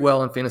very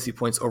well in fantasy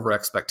points over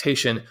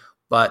expectation,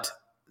 but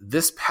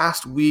this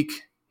past week,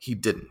 he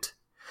didn't.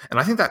 And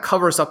I think that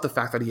covers up the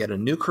fact that he had a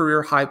new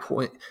career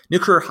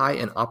high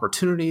in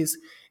opportunities,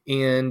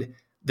 and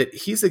that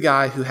he's a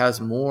guy who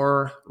has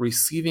more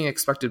receiving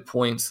expected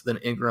points than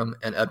Ingram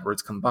and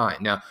Edwards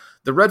combined. Now,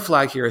 the red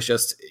flag here is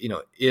just,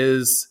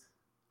 is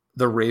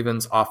the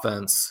Ravens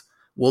offense,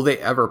 will they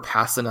ever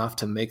pass enough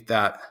to make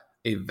that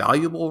a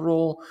valuable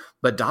role?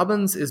 But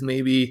Dobbins is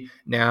maybe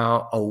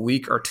now a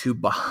week or two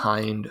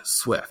behind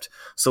Swift.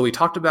 So we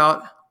talked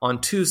about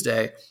on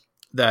Tuesday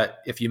that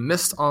if you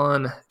missed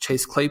on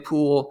Chase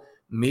Claypool,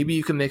 maybe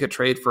you can make a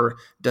trade for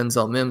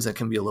Denzel Mims. It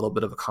can be a little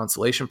bit of a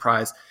consolation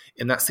prize.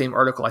 In that same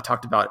article, I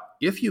talked about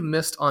if you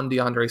missed on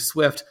DeAndre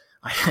Swift,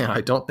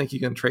 I don't think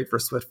you can trade for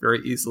Swift very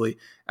easily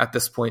at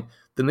this point,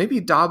 then maybe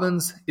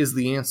Dobbins is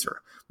the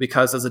answer.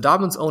 Because as a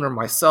Dobbins owner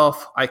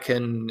myself, I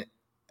can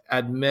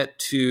admit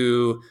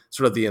to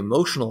sort of the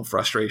emotional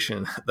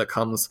frustration that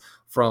comes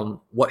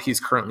from what he's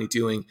currently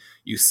doing.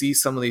 You see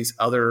some of these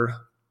other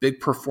big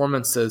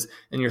performances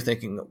and you're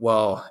thinking,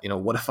 well,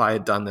 what if I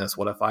had done this?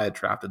 What if I had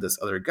drafted this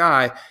other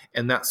guy?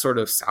 And that sort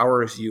of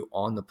sours you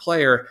on the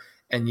player.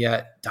 And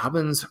yet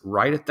Dobbins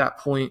right at that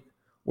point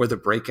where the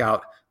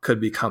breakout could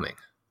be coming,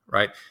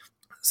 right?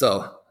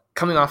 So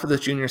coming off of this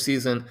junior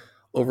season,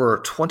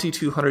 over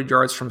 2,200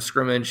 yards from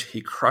scrimmage,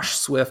 he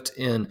crushed Swift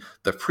in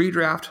the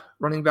pre-draft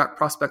running back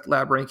prospect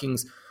lab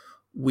rankings.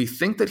 We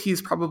think that he's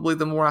probably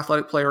the more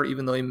athletic player,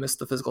 even though he missed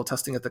the physical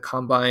testing at the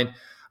combine.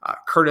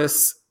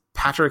 Curtis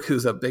Patrick,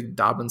 who's a big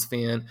Dobbins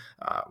fan,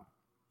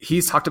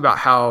 he's talked about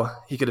how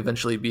he could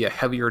eventually be a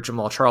heavier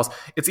Jamal Charles.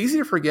 It's easy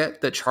to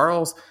forget that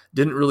Charles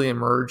didn't really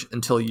emerge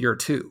until year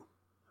 2,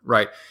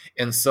 right?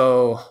 And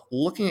so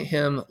looking at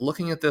him,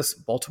 looking at this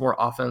Baltimore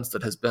offense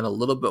that has been a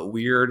little bit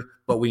weird,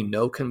 but we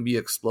know can be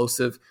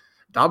explosive,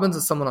 Dobbins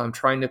is someone I'm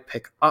trying to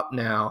pick up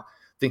now,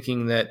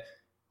 thinking that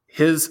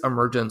his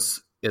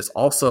emergence is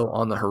also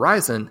on the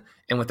horizon.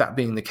 And with that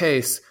being the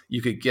case,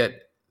 you could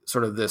get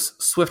sort of this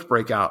Swift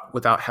breakout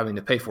without having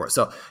to pay for it.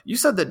 So you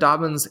said that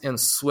Dobbins and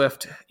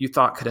Swift you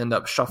thought could end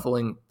up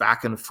shuffling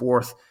back and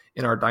forth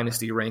in our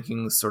dynasty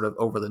rankings sort of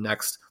over the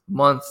next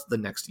month, the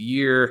next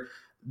year.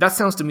 That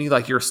sounds to me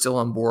like you're still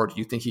on board.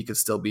 You think he could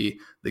still be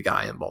the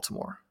guy in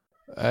Baltimore.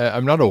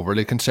 I'm not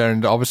overly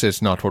concerned. Obviously,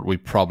 it's not what we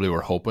probably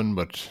were hoping,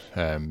 but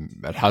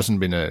it hasn't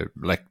been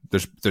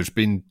there's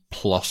been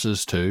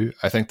pluses too.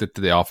 I think that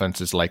the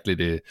offense is likely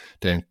to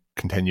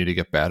continue to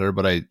get better,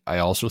 but I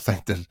also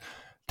think that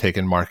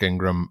taking Mark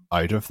Ingram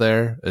out of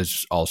there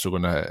is also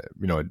going to,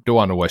 don't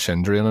want to wish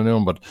injury on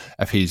anyone, but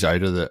if he's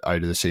out of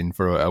the scene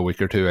for a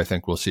week or two, I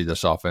think we'll see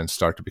this offense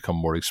start to become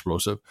more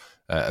explosive.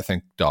 I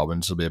think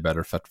Dobbins will be a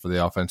better fit for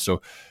the offense.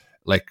 So,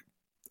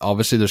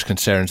 obviously there's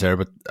concerns there,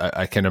 but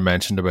I kind of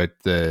mentioned about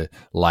the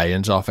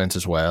Lions offense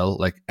as well.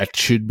 It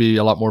should be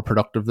a lot more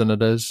productive than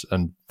it is,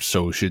 and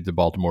so should the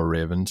Baltimore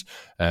Ravens.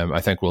 I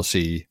think we'll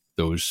see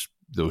those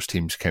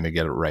teams kind of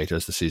get it right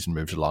as the season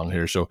moves along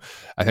here. So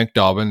I think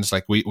Dobbins,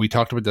 we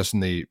talked about this in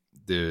the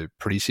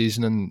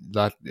preseason, and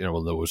that, there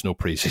was no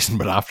preseason,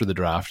 but after the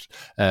draft,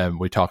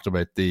 we talked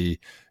about the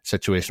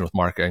situation with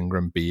Mark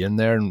Ingram being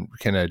there, and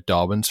kind of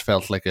Dobbins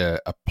felt like a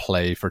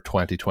play for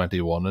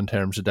 2021 in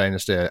terms of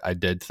dynasty. I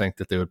did think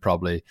that they would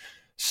probably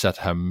sit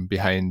him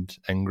behind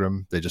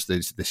Ingram. They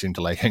seem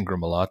to like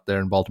Ingram a lot there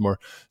in Baltimore.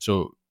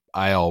 So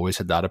I always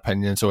had that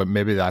opinion. So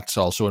maybe that's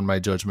also in my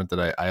judgment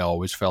that I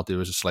always felt it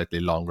was a slightly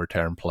longer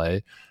term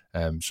play.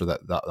 So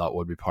that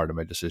would be part of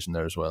my decision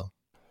there as well.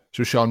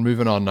 So Sean,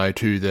 moving on now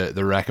to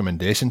the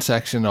recommendation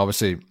section.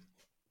 Obviously,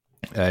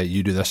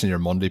 you do this in your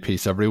Monday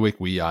piece every week.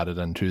 We added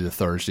into the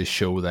Thursday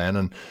show then,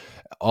 and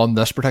on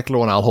this particular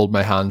one, I'll hold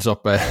my hands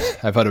up.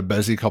 I've had a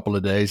busy couple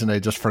of days and I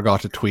just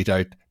forgot to tweet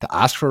out to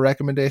ask for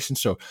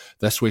recommendations. So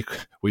this week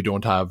we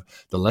don't have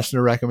the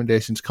listener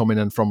recommendations coming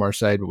in from our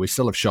side, but we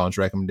still have Sean's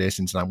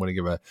recommendations, and I'm going to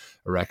give a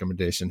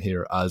recommendation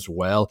here as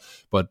well.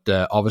 But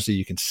obviously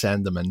you can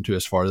send them in to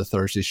us for the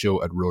Thursday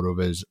show at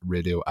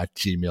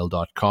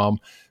rotovizradio@gmail.com,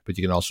 but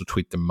you can also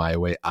tweet them my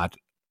way at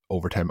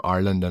Overtime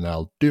Ireland, and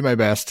I'll do my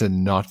best to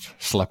not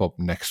slip up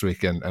next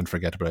week and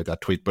forget about that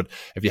tweet. But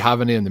if you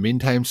have any in the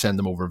meantime, send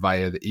them over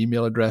via the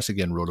email address,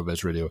 again,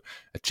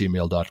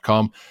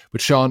 rotovizradio@gmail.com. But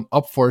Sean,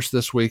 up first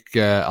this week,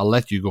 I'll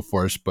let you go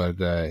first, but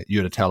you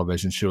had a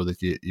television show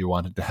that you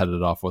wanted to head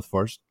it off with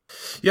first.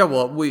 Yeah,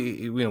 well,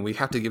 we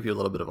have to give you a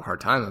little bit of a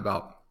hard time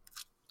about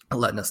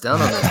letting us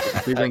down on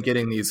this. We've been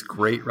getting these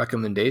great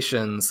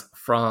recommendations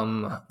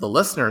from the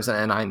listeners,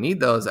 and I need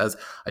those, as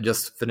I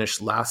just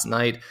finished last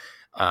night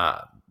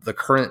the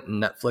current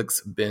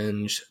Netflix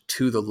binge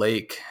To the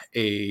Lake,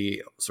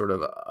 a sort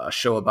of a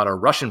show about a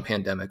Russian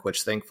pandemic,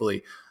 which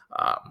thankfully,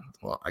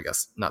 well, I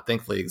guess not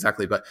thankfully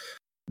exactly, but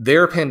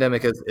their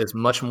pandemic is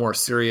much more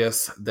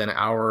serious than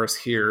ours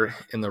here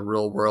in the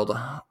real world.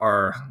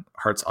 Our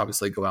hearts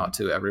obviously go out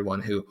to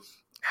everyone who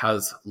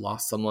has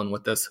lost someone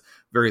with this,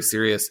 very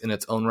serious in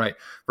its own right.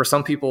 For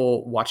some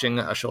people, watching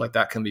a show like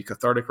that can be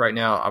cathartic right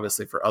now.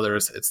 Obviously, for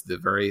others, it's the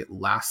very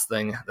last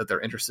thing that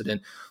they're interested in.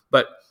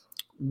 But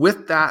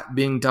with that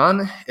being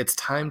done, it's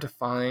time to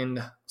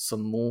find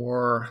some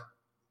more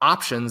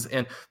options.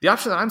 And the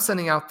option that I'm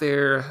sending out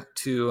there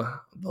to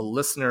the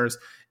listeners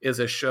is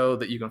a show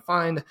that you can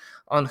find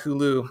on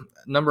Hulu,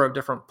 a number of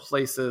different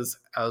places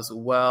as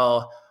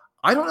well.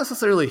 I don't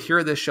necessarily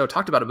hear this show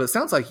talked about it, but it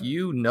sounds like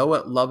you know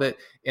it, love it,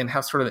 and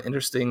have sort of an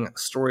interesting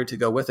story to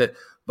go with it.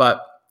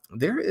 But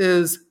there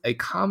is a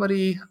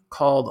comedy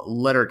called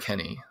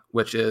Letterkenny,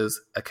 which is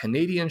a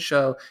Canadian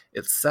show.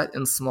 It's set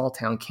in small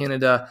town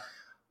Canada.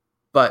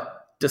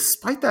 But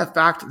despite that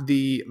fact,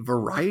 the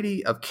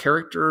variety of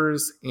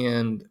characters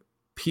and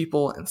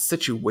people and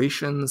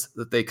situations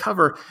that they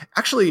cover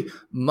actually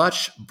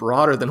much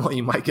broader than what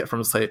you might get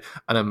from, say,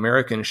 an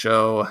American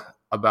show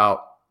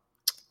about,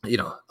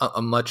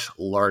 a much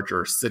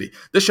larger city.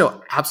 This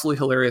show, absolutely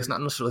hilarious, not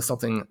necessarily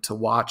something to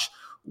watch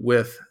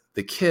with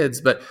the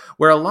kids, but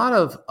where a lot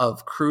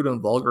of crude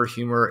and vulgar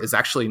humor is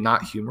actually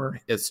not humor,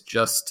 it's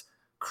just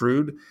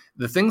crude.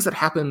 The things that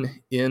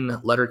happen in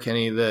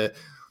Letterkenny,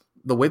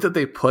 the way that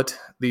they put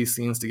these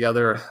scenes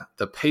together,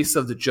 the pace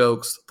of the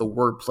jokes, the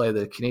wordplay,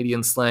 the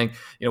Canadian slang,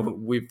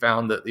 we've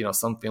found that,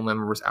 some family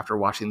members after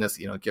watching this,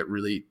 get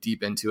really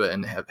deep into it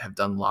and have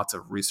done lots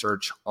of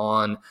research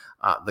on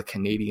the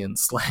Canadian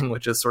slang,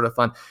 which is sort of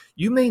fun.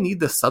 You may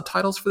need the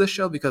subtitles for this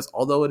show because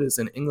although it is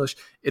in English,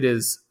 it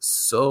is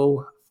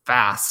so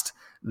fast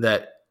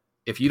that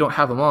if you don't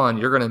have them on,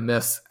 you're going to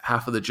miss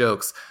half of the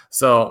jokes.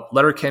 So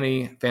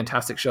Letterkenny,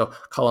 fantastic show.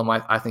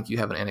 Colin, I think you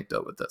have an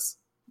anecdote with this.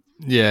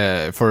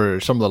 Yeah, for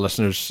some of the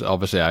listeners,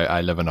 obviously I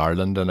live in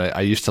Ireland, and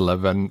I used to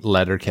live in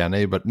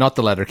Letterkenny, but not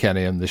the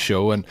Letterkenny in the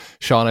show. And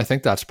Sean, I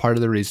think that's part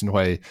of the reason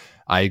why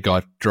I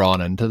got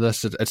drawn into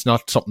this. It's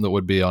not something that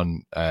would be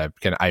on kind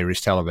of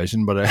Irish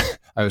television, but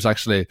I was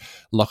actually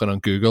looking on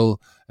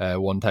Google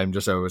one time,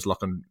 I was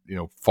looking,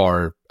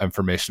 for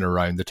information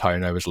around the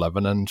town I was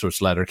living in. So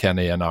it's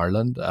Letterkenny in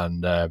Ireland,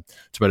 and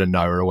it's about an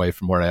hour away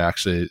from where I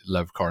actually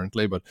live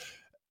currently, but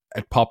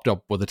it popped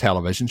up with a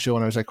television show,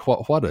 and I was like,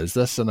 what is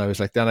this? And I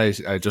was like, then I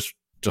just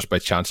by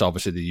chance,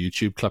 obviously the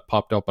YouTube clip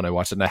popped up, and I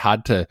watched it, and I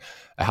had to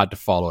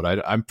follow it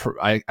out.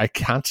 I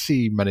can't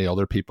see many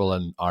other people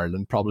in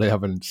Ireland probably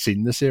haven't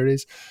seen the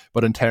series,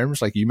 but in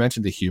terms, like you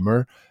mentioned, the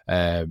humor,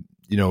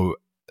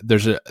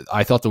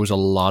 I thought there was a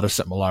lot of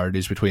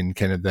similarities between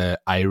kind of the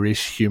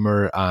Irish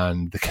humor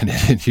and the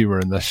Canadian humor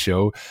in this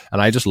show,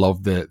 and I just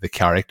love the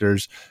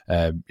characters.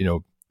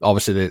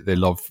 Obviously they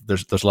love,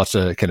 there's lots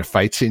of kind of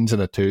fight scenes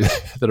in it too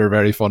that are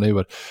very funny,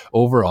 but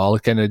overall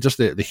kind of just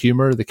the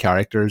humor, the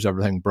characters,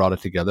 everything brought it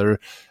together.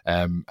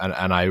 And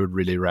I would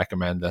really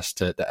recommend this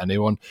to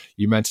anyone.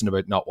 You mentioned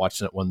about not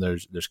watching it when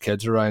there's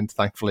kids around.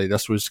 Thankfully,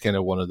 this was kind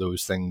of one of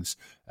those things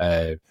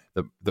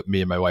that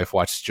me and my wife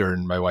watched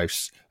during my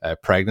wife's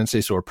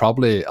pregnancy, so we're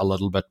probably a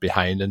little bit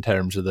behind in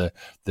terms of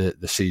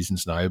the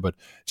seasons now, but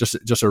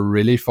just a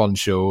really fun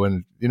show.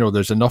 And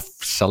there's enough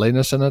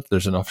silliness in it,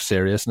 there's enough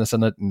seriousness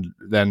in it, and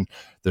then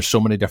there's so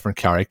many different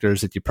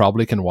characters that you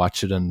probably can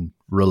watch it and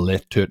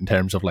relate to it in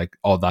terms of like,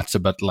 oh, that's a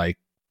bit like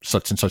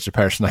such and such a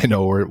person I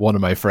know, or one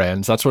of my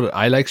friends. That's what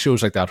I like,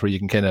 shows like that where you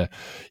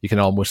can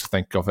almost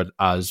think of it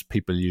as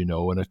people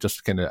and it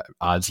just kind of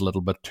adds a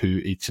little bit to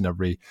each and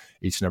every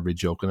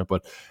joke in it.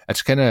 But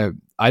it's kind of,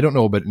 I don't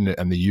know about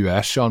in the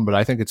US, Sean, but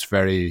I think it's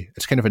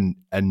kind of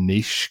a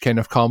niche kind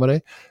of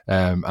comedy,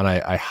 and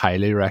I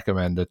highly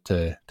recommend it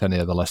to any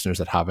of the listeners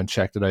that haven't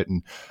checked it out.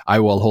 And I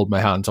will hold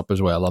my hands up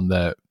as well on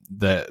the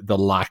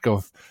lack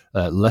of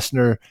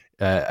listener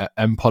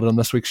input on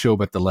this week's show,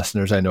 but the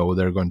listeners, I know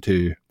they're going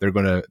to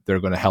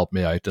help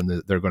me out,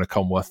 and they're going to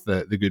come with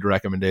the good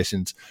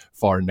recommendations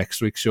for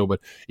next week's show. But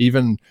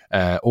even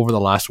over the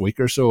last week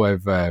or so,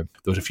 there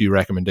was a few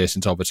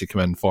recommendations obviously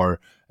come in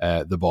for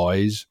The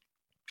Boys,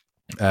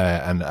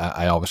 and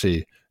I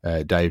obviously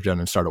dived in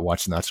and started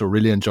watching that, so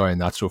really enjoying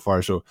that so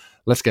far. So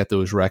let's get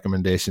those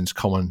recommendations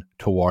coming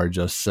towards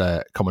us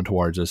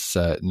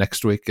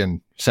next week,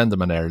 and send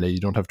them in early. You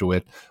don't have to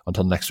wait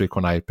until next week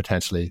when I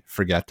potentially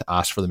forget to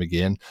ask for them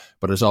again.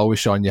 But as always,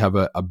 Sean, you have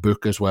a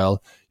book as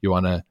well you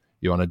want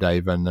to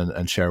dive in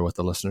and share with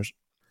the listeners.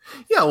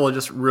 Yeah, well,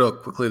 just real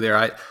quickly there,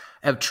 I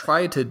have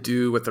tried to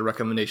do with the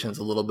recommendations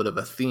a little bit of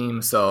a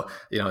theme. So,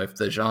 if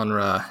the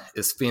genre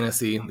is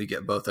fantasy, we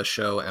get both a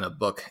show and a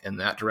book in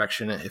that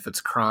direction. If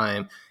it's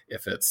crime,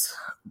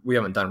 we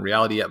haven't done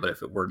reality yet, but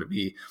if it were to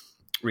be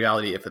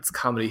reality, if it's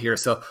comedy here.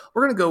 So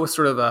we're going to go with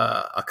sort of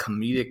a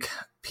comedic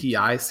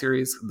PI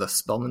series, The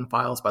Spellman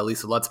Files by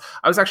Lisa Lutz.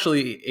 I was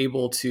actually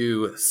able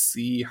to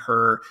see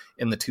her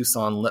in the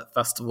Tucson Lit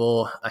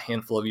Festival a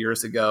handful of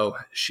years ago.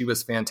 She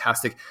was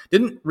fantastic.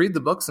 Didn't read the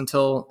books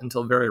until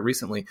very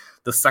recently.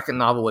 The second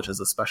novel, which is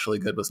especially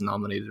good, was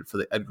nominated for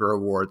the Edgar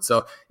Award.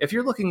 So if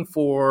you're looking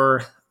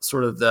for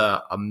sort of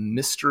a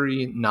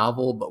mystery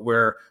novel, but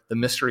where the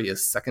mystery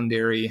is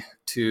secondary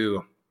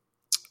to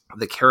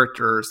the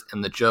characters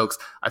and the jokes,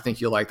 I think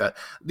you'll like that.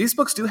 These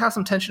books do have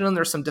some tension in them.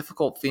 There's some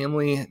difficult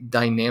family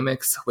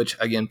dynamics, which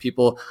again,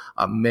 people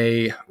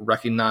may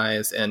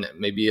recognize and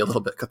may be a little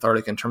bit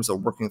cathartic in terms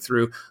of working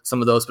through some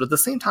of those. But at the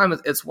same time,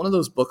 it's one of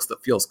those books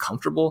that feels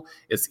comfortable.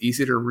 It's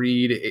easy to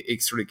read.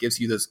 It sort of gives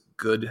you this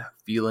good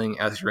feeling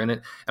as you're in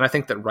it. And I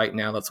think that right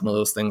now, that's one of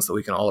those things that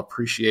we can all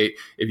appreciate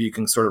if you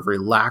can sort of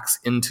relax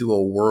into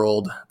a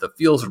world that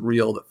feels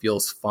real, that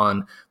feels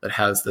fun, that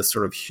has this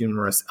sort of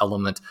humorous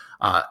element.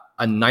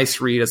 A nice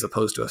read as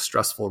opposed to a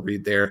stressful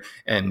read there.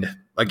 And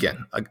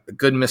again, a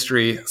good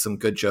mystery, some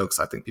good jokes.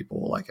 I think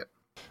people will like it.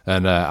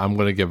 And I'm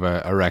going to give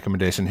a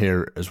recommendation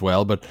here as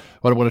well. But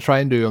what I want to try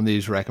and do on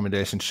these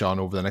recommendations, Sean,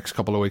 over the next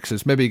couple of weeks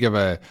is maybe give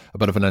a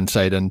bit of an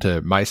insight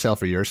into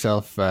myself or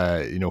yourself,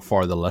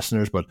 for the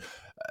listeners. But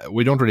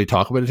we don't really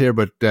talk about it here.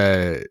 But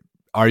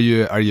are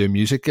you a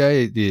music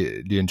guy? Do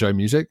you enjoy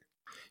music?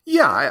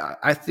 Yeah,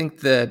 I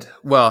think that,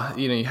 well,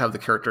 you have the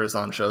characters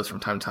on shows from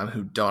time to time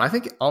who don't. I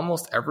think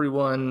almost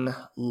everyone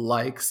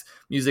likes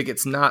music.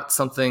 It's not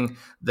something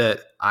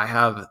that I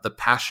have the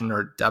passion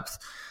or depth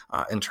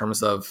in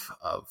terms of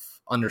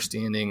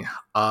understanding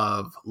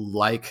of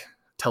like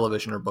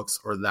television or books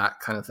or that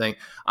kind of thing.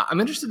 I'm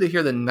interested to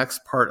hear the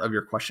next part of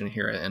your question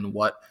here and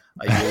what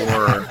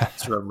your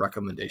sort of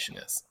recommendation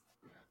is.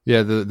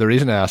 Yeah, the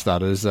reason I asked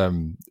that is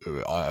on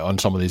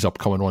some of these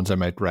upcoming ones, I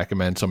might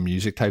recommend some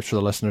music types for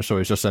the listeners. So I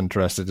was just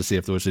interested to see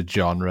if there was a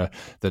genre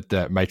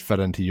that might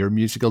fit into your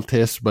musical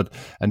taste. But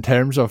in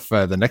terms of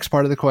the next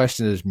part of the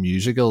question is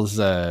musicals.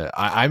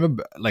 I'm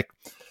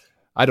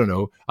I don't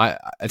know.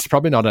 It's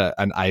probably not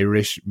an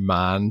Irish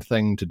man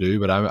thing to do,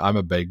 but I'm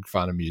a big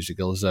fan of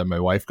musicals. My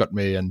wife got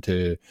me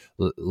into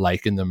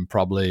liking them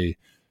probably,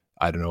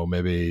 I don't know,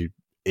 maybe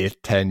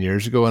 8-10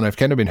 years ago, and I've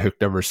kind of been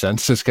hooked ever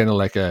since. It's kind of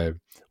like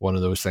one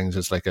of those things.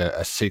 It's like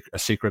a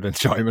secret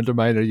enjoyment of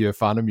mine. Are you a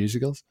fan of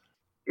musicals?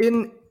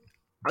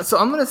 So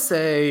I'm going to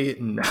say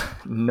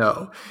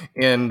no,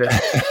 and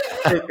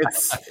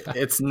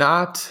it's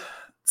not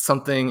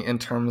something in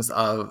terms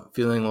of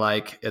feeling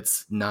like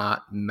it's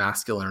not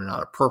masculine or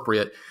not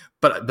appropriate.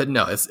 But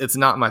no, it's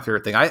not my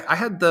favorite thing. I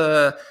had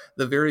the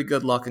very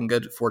good luck and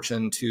good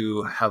fortune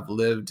to have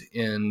lived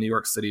in New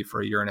York City for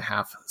a year and a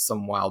half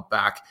some while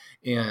back,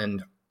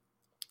 and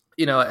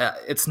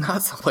it's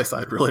not someplace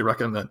I'd really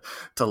recommend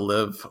to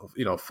live,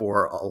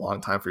 for a long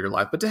time for your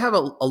life, but to have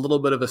a little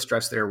bit of a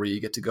stretch there where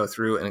you get to go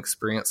through and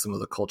experience some of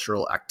the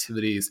cultural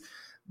activities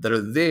that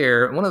are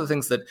there. And one of the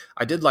things that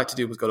I did like to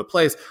do was go to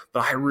plays,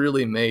 but I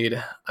really made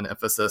an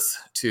emphasis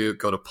to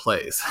go to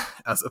plays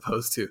as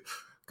opposed to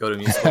go to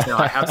musicals. Now,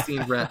 I have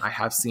seen Rent, I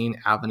have seen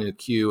Avenue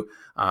Q,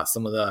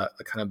 some of the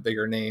kind of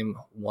bigger name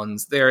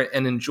ones there,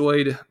 and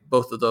enjoyed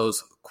both of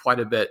those quite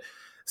a bit.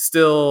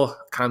 Still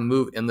kind of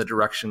move in the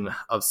direction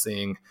of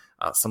seeing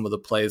some of the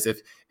plays.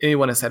 If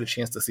anyone has had a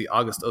chance to see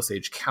August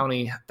Osage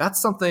County,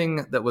 that's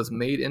something that was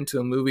made into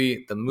a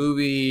movie. The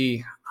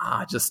movie,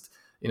 just,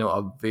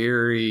 a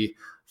very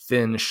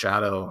thin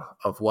shadow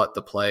of what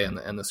the play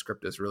and the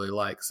script is really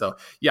like. So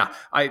yeah,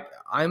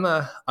 I'm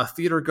a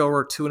theater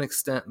goer to an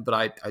extent, but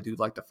I do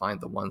like to find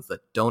the ones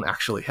that don't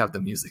actually have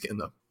the music in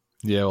them.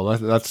 Yeah, well,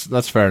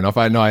 that's fair enough.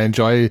 I know I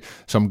enjoy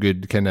some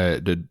good kind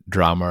of the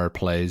drama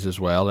plays as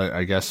well.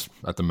 I guess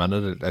at the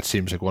minute it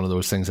seems like one of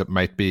those things that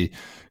might be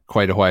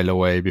quite a while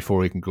away before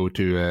we can go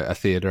to a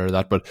theater or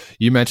that. But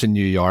you mentioned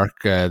New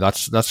York.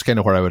 That's kind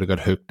of where I would have got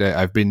hooked.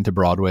 I've been to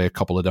Broadway a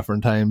couple of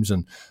different times,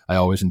 and I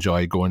always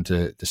enjoy going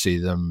to see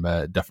them.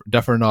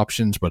 Different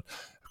options, but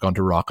gone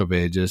to Rock of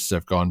Ages,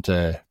 I've gone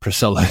to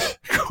Priscilla,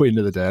 Queen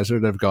of the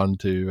Desert, I've gone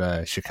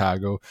to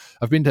Chicago.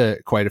 I've been to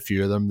quite a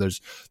few of them.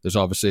 There's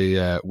obviously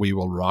We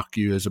Will Rock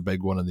You is a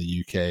big one in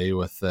the UK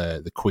with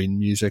the Queen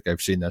music. I've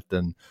seen it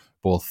in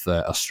both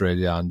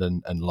Australia and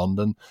in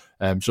London.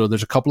 So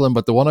there's a couple of them,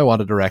 but the one I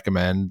wanted to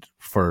recommend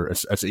for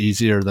it's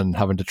easier than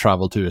having to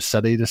travel to a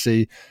city to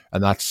see,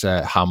 and that's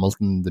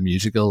Hamilton the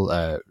musical.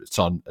 It's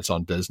on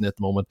Disney at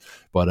the moment.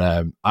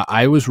 But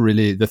I was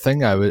really, the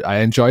thing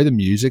I enjoy the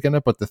music in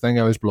it, but the thing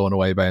I was blown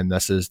away by in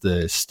this is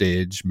the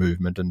stage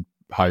movement and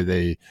how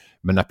they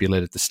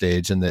manipulated the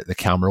stage and the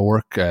camera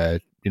work.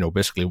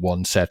 Basically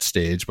one set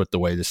stage, but the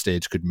way the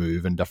stage could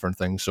move and different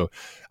things. So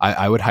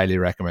I would highly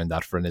recommend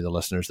that for any of the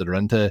listeners that are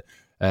into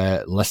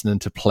listening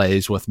to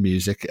plays with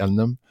music in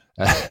them.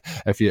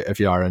 If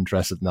you are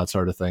interested in that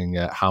sort of thing,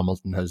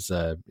 Hamilton has,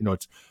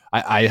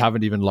 I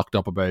haven't even looked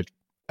up about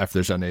if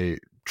there's any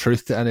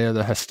truth to any of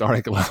the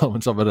historical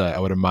elements of it. I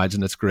would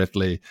imagine it's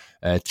greatly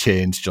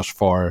changed just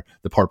for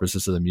the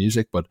purposes of the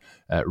music, but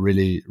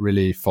really,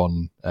 really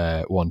fun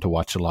one to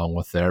watch along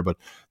with there. But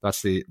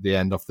that's the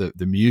end of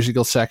the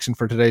musical section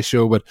for today's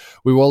show. But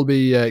we will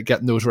be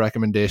getting those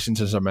recommendations,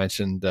 as I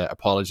mentioned.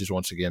 Apologies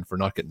once again for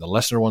not getting the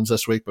listener ones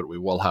this week, but we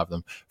will have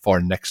them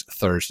for next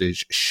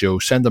Thursday's show.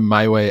 Send them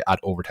my way at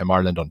Overtime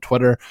Ireland on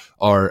Twitter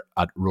or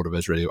at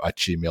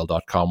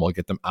rotovizradio@gmail.com. We'll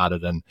get them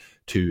added in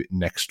to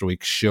next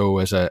week's show,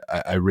 as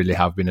I really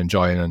have been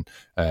enjoying, and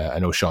I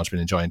know Sean's been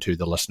enjoying too,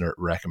 the listener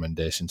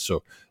recommendations.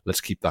 So let's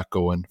keep that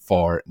going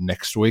for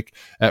next week.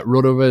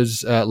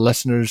 RotoViz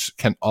listeners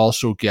can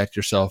also get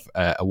yourself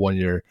a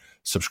 1-year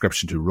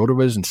subscription to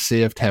RotoViz and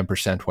save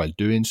 10% while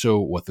doing so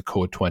with the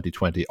code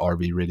 2020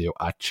 RV Radio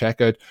at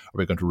checkout, or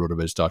we're going to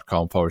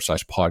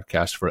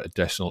rotoviz.com/podcast for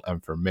additional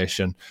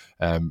information.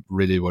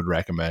 Really would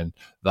recommend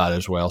that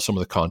as well. Some of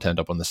the content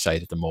up on the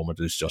site at the moment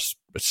is just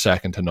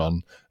second to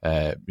none,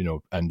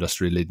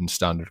 industry leading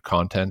standard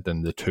content,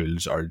 and the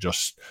tools are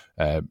just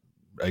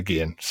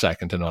again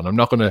second to none. I'm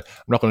not gonna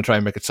try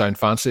and make it sound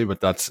fancy,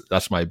 but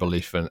that's my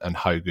belief in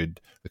how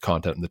good the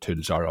content and the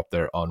tools are up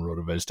there on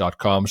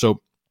rotoviz.com.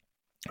 So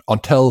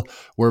until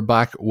we're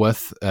back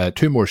with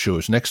 2 more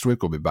shows next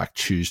week, we'll be back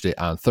Tuesday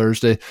and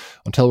Thursday.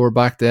 Until we're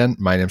back then,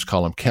 my name's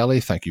Colin Kelly.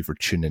 Thank you for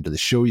tuning into the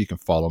show. You can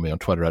follow me on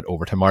Twitter at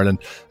Overtime Ireland.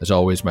 As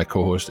always, my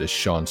co-host is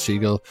Sean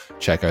Siegel.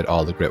 Check out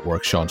all the great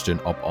work Sean's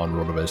doing up on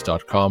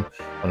rotoviz.com.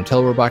 And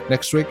until we're back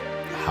next week,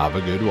 have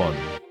a good one.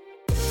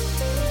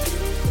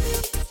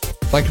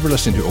 Thank you for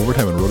listening to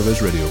Overtime on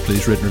RotoViz Radio.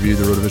 Please rate and review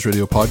the RotoViz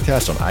Radio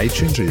podcast on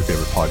iTunes or your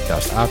favorite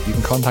podcast app. You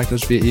can contact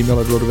us via email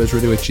at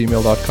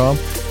rotovizradio@gmail.com.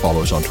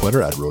 Follow us on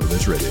Twitter at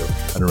RotoViz Radio.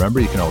 And remember,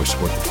 you can always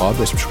support the pod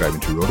by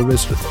subscribing to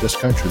RotoViz with a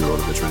discount through the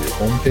RotoViz Radio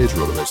homepage,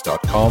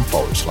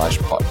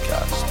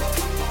 rotoviz.com/podcast.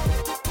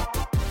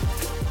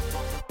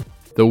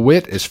 The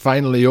wait is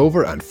finally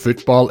over and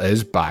football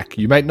is back.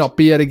 You might not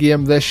be at a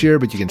game this year,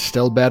 but you can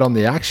still bet on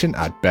the action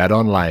at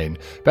BetOnline.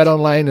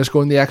 BetOnline is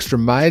going the extra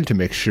mile to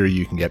make sure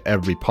you can get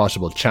every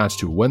possible chance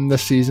to win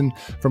this season.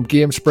 From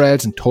game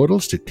spreads and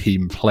totals to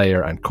team,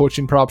 player and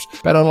coaching props,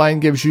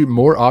 BetOnline gives you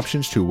more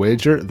options to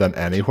wager than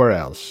anywhere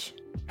else.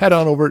 Head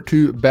on over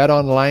to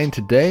BetOnline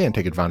today and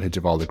take advantage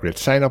of all the great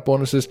sign-up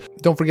bonuses.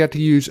 Don't forget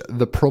to use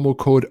the promo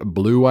code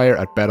BLUEWIRE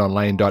at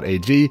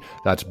betonline.ag.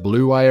 That's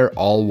BLUEWIRE,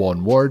 all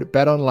one word.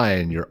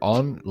 BetOnline, your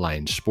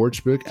online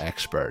sportsbook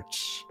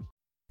experts.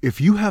 If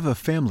you have a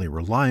family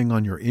relying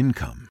on your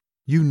income,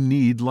 you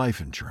need life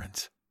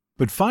insurance.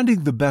 But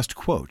finding the best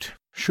quote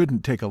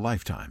shouldn't take a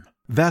lifetime.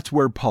 That's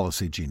where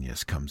Policy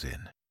Genius comes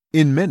in.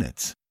 In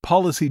minutes,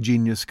 Policy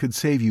Genius could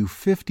save you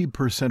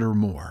 50% or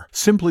more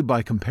simply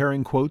by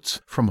comparing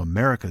quotes from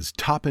America's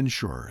top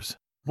insurers.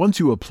 Once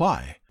you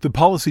apply, the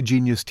Policy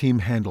Genius team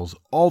handles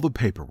all the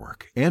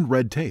paperwork and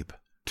red tape.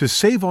 To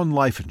save on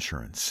life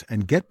insurance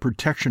and get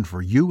protection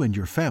for you and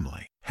your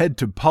family, head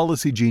to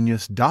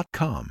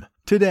policygenius.com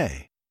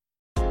today.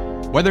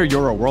 Whether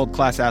you're a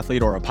world-class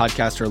athlete or a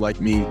podcaster like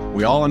me,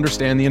 we all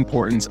understand the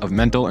importance of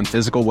mental and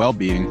physical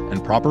well-being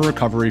and proper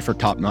recovery for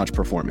top-notch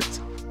performance.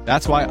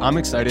 That's why I'm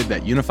excited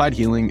that Unified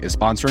Healing is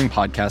sponsoring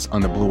podcasts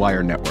on the Blue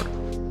Wire Network.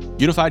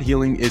 Unified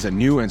Healing is a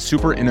new and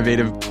super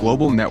innovative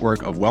global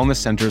network of wellness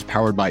centers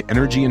powered by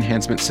Energy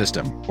Enhancement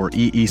System, or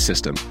EE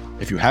System.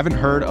 If you haven't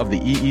heard of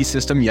the EE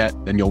System yet,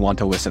 then you'll want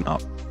to listen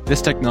up.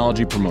 This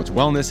technology promotes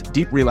wellness,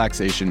 deep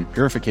relaxation,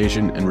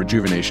 purification, and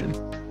rejuvenation.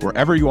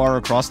 Wherever you are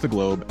across the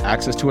globe,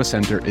 access to a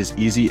center is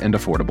easy and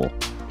affordable.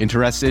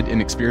 Interested in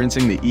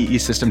experiencing the EE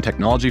System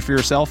technology for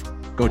yourself?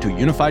 Go to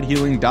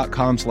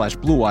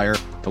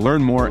unifiedhealing.com/bluewire to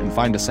learn more and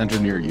find a center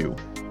near you.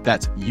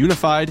 That's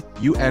unified,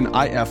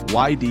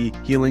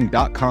 UNIFYD,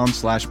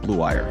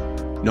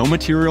 healing.com/bluewire. No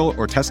material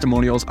or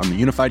testimonials on the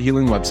Unified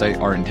Healing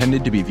website are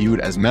intended to be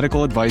viewed as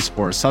medical advice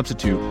or a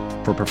substitute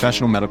for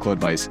professional medical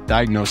advice,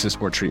 diagnosis,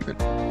 or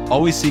treatment.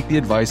 Always seek the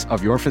advice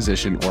of your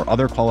physician or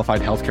other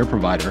qualified healthcare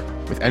provider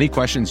with any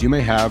questions you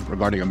may have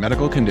regarding a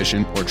medical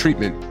condition or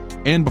treatment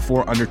and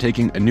before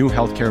undertaking a new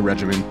healthcare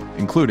regimen,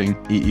 including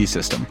EE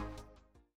System.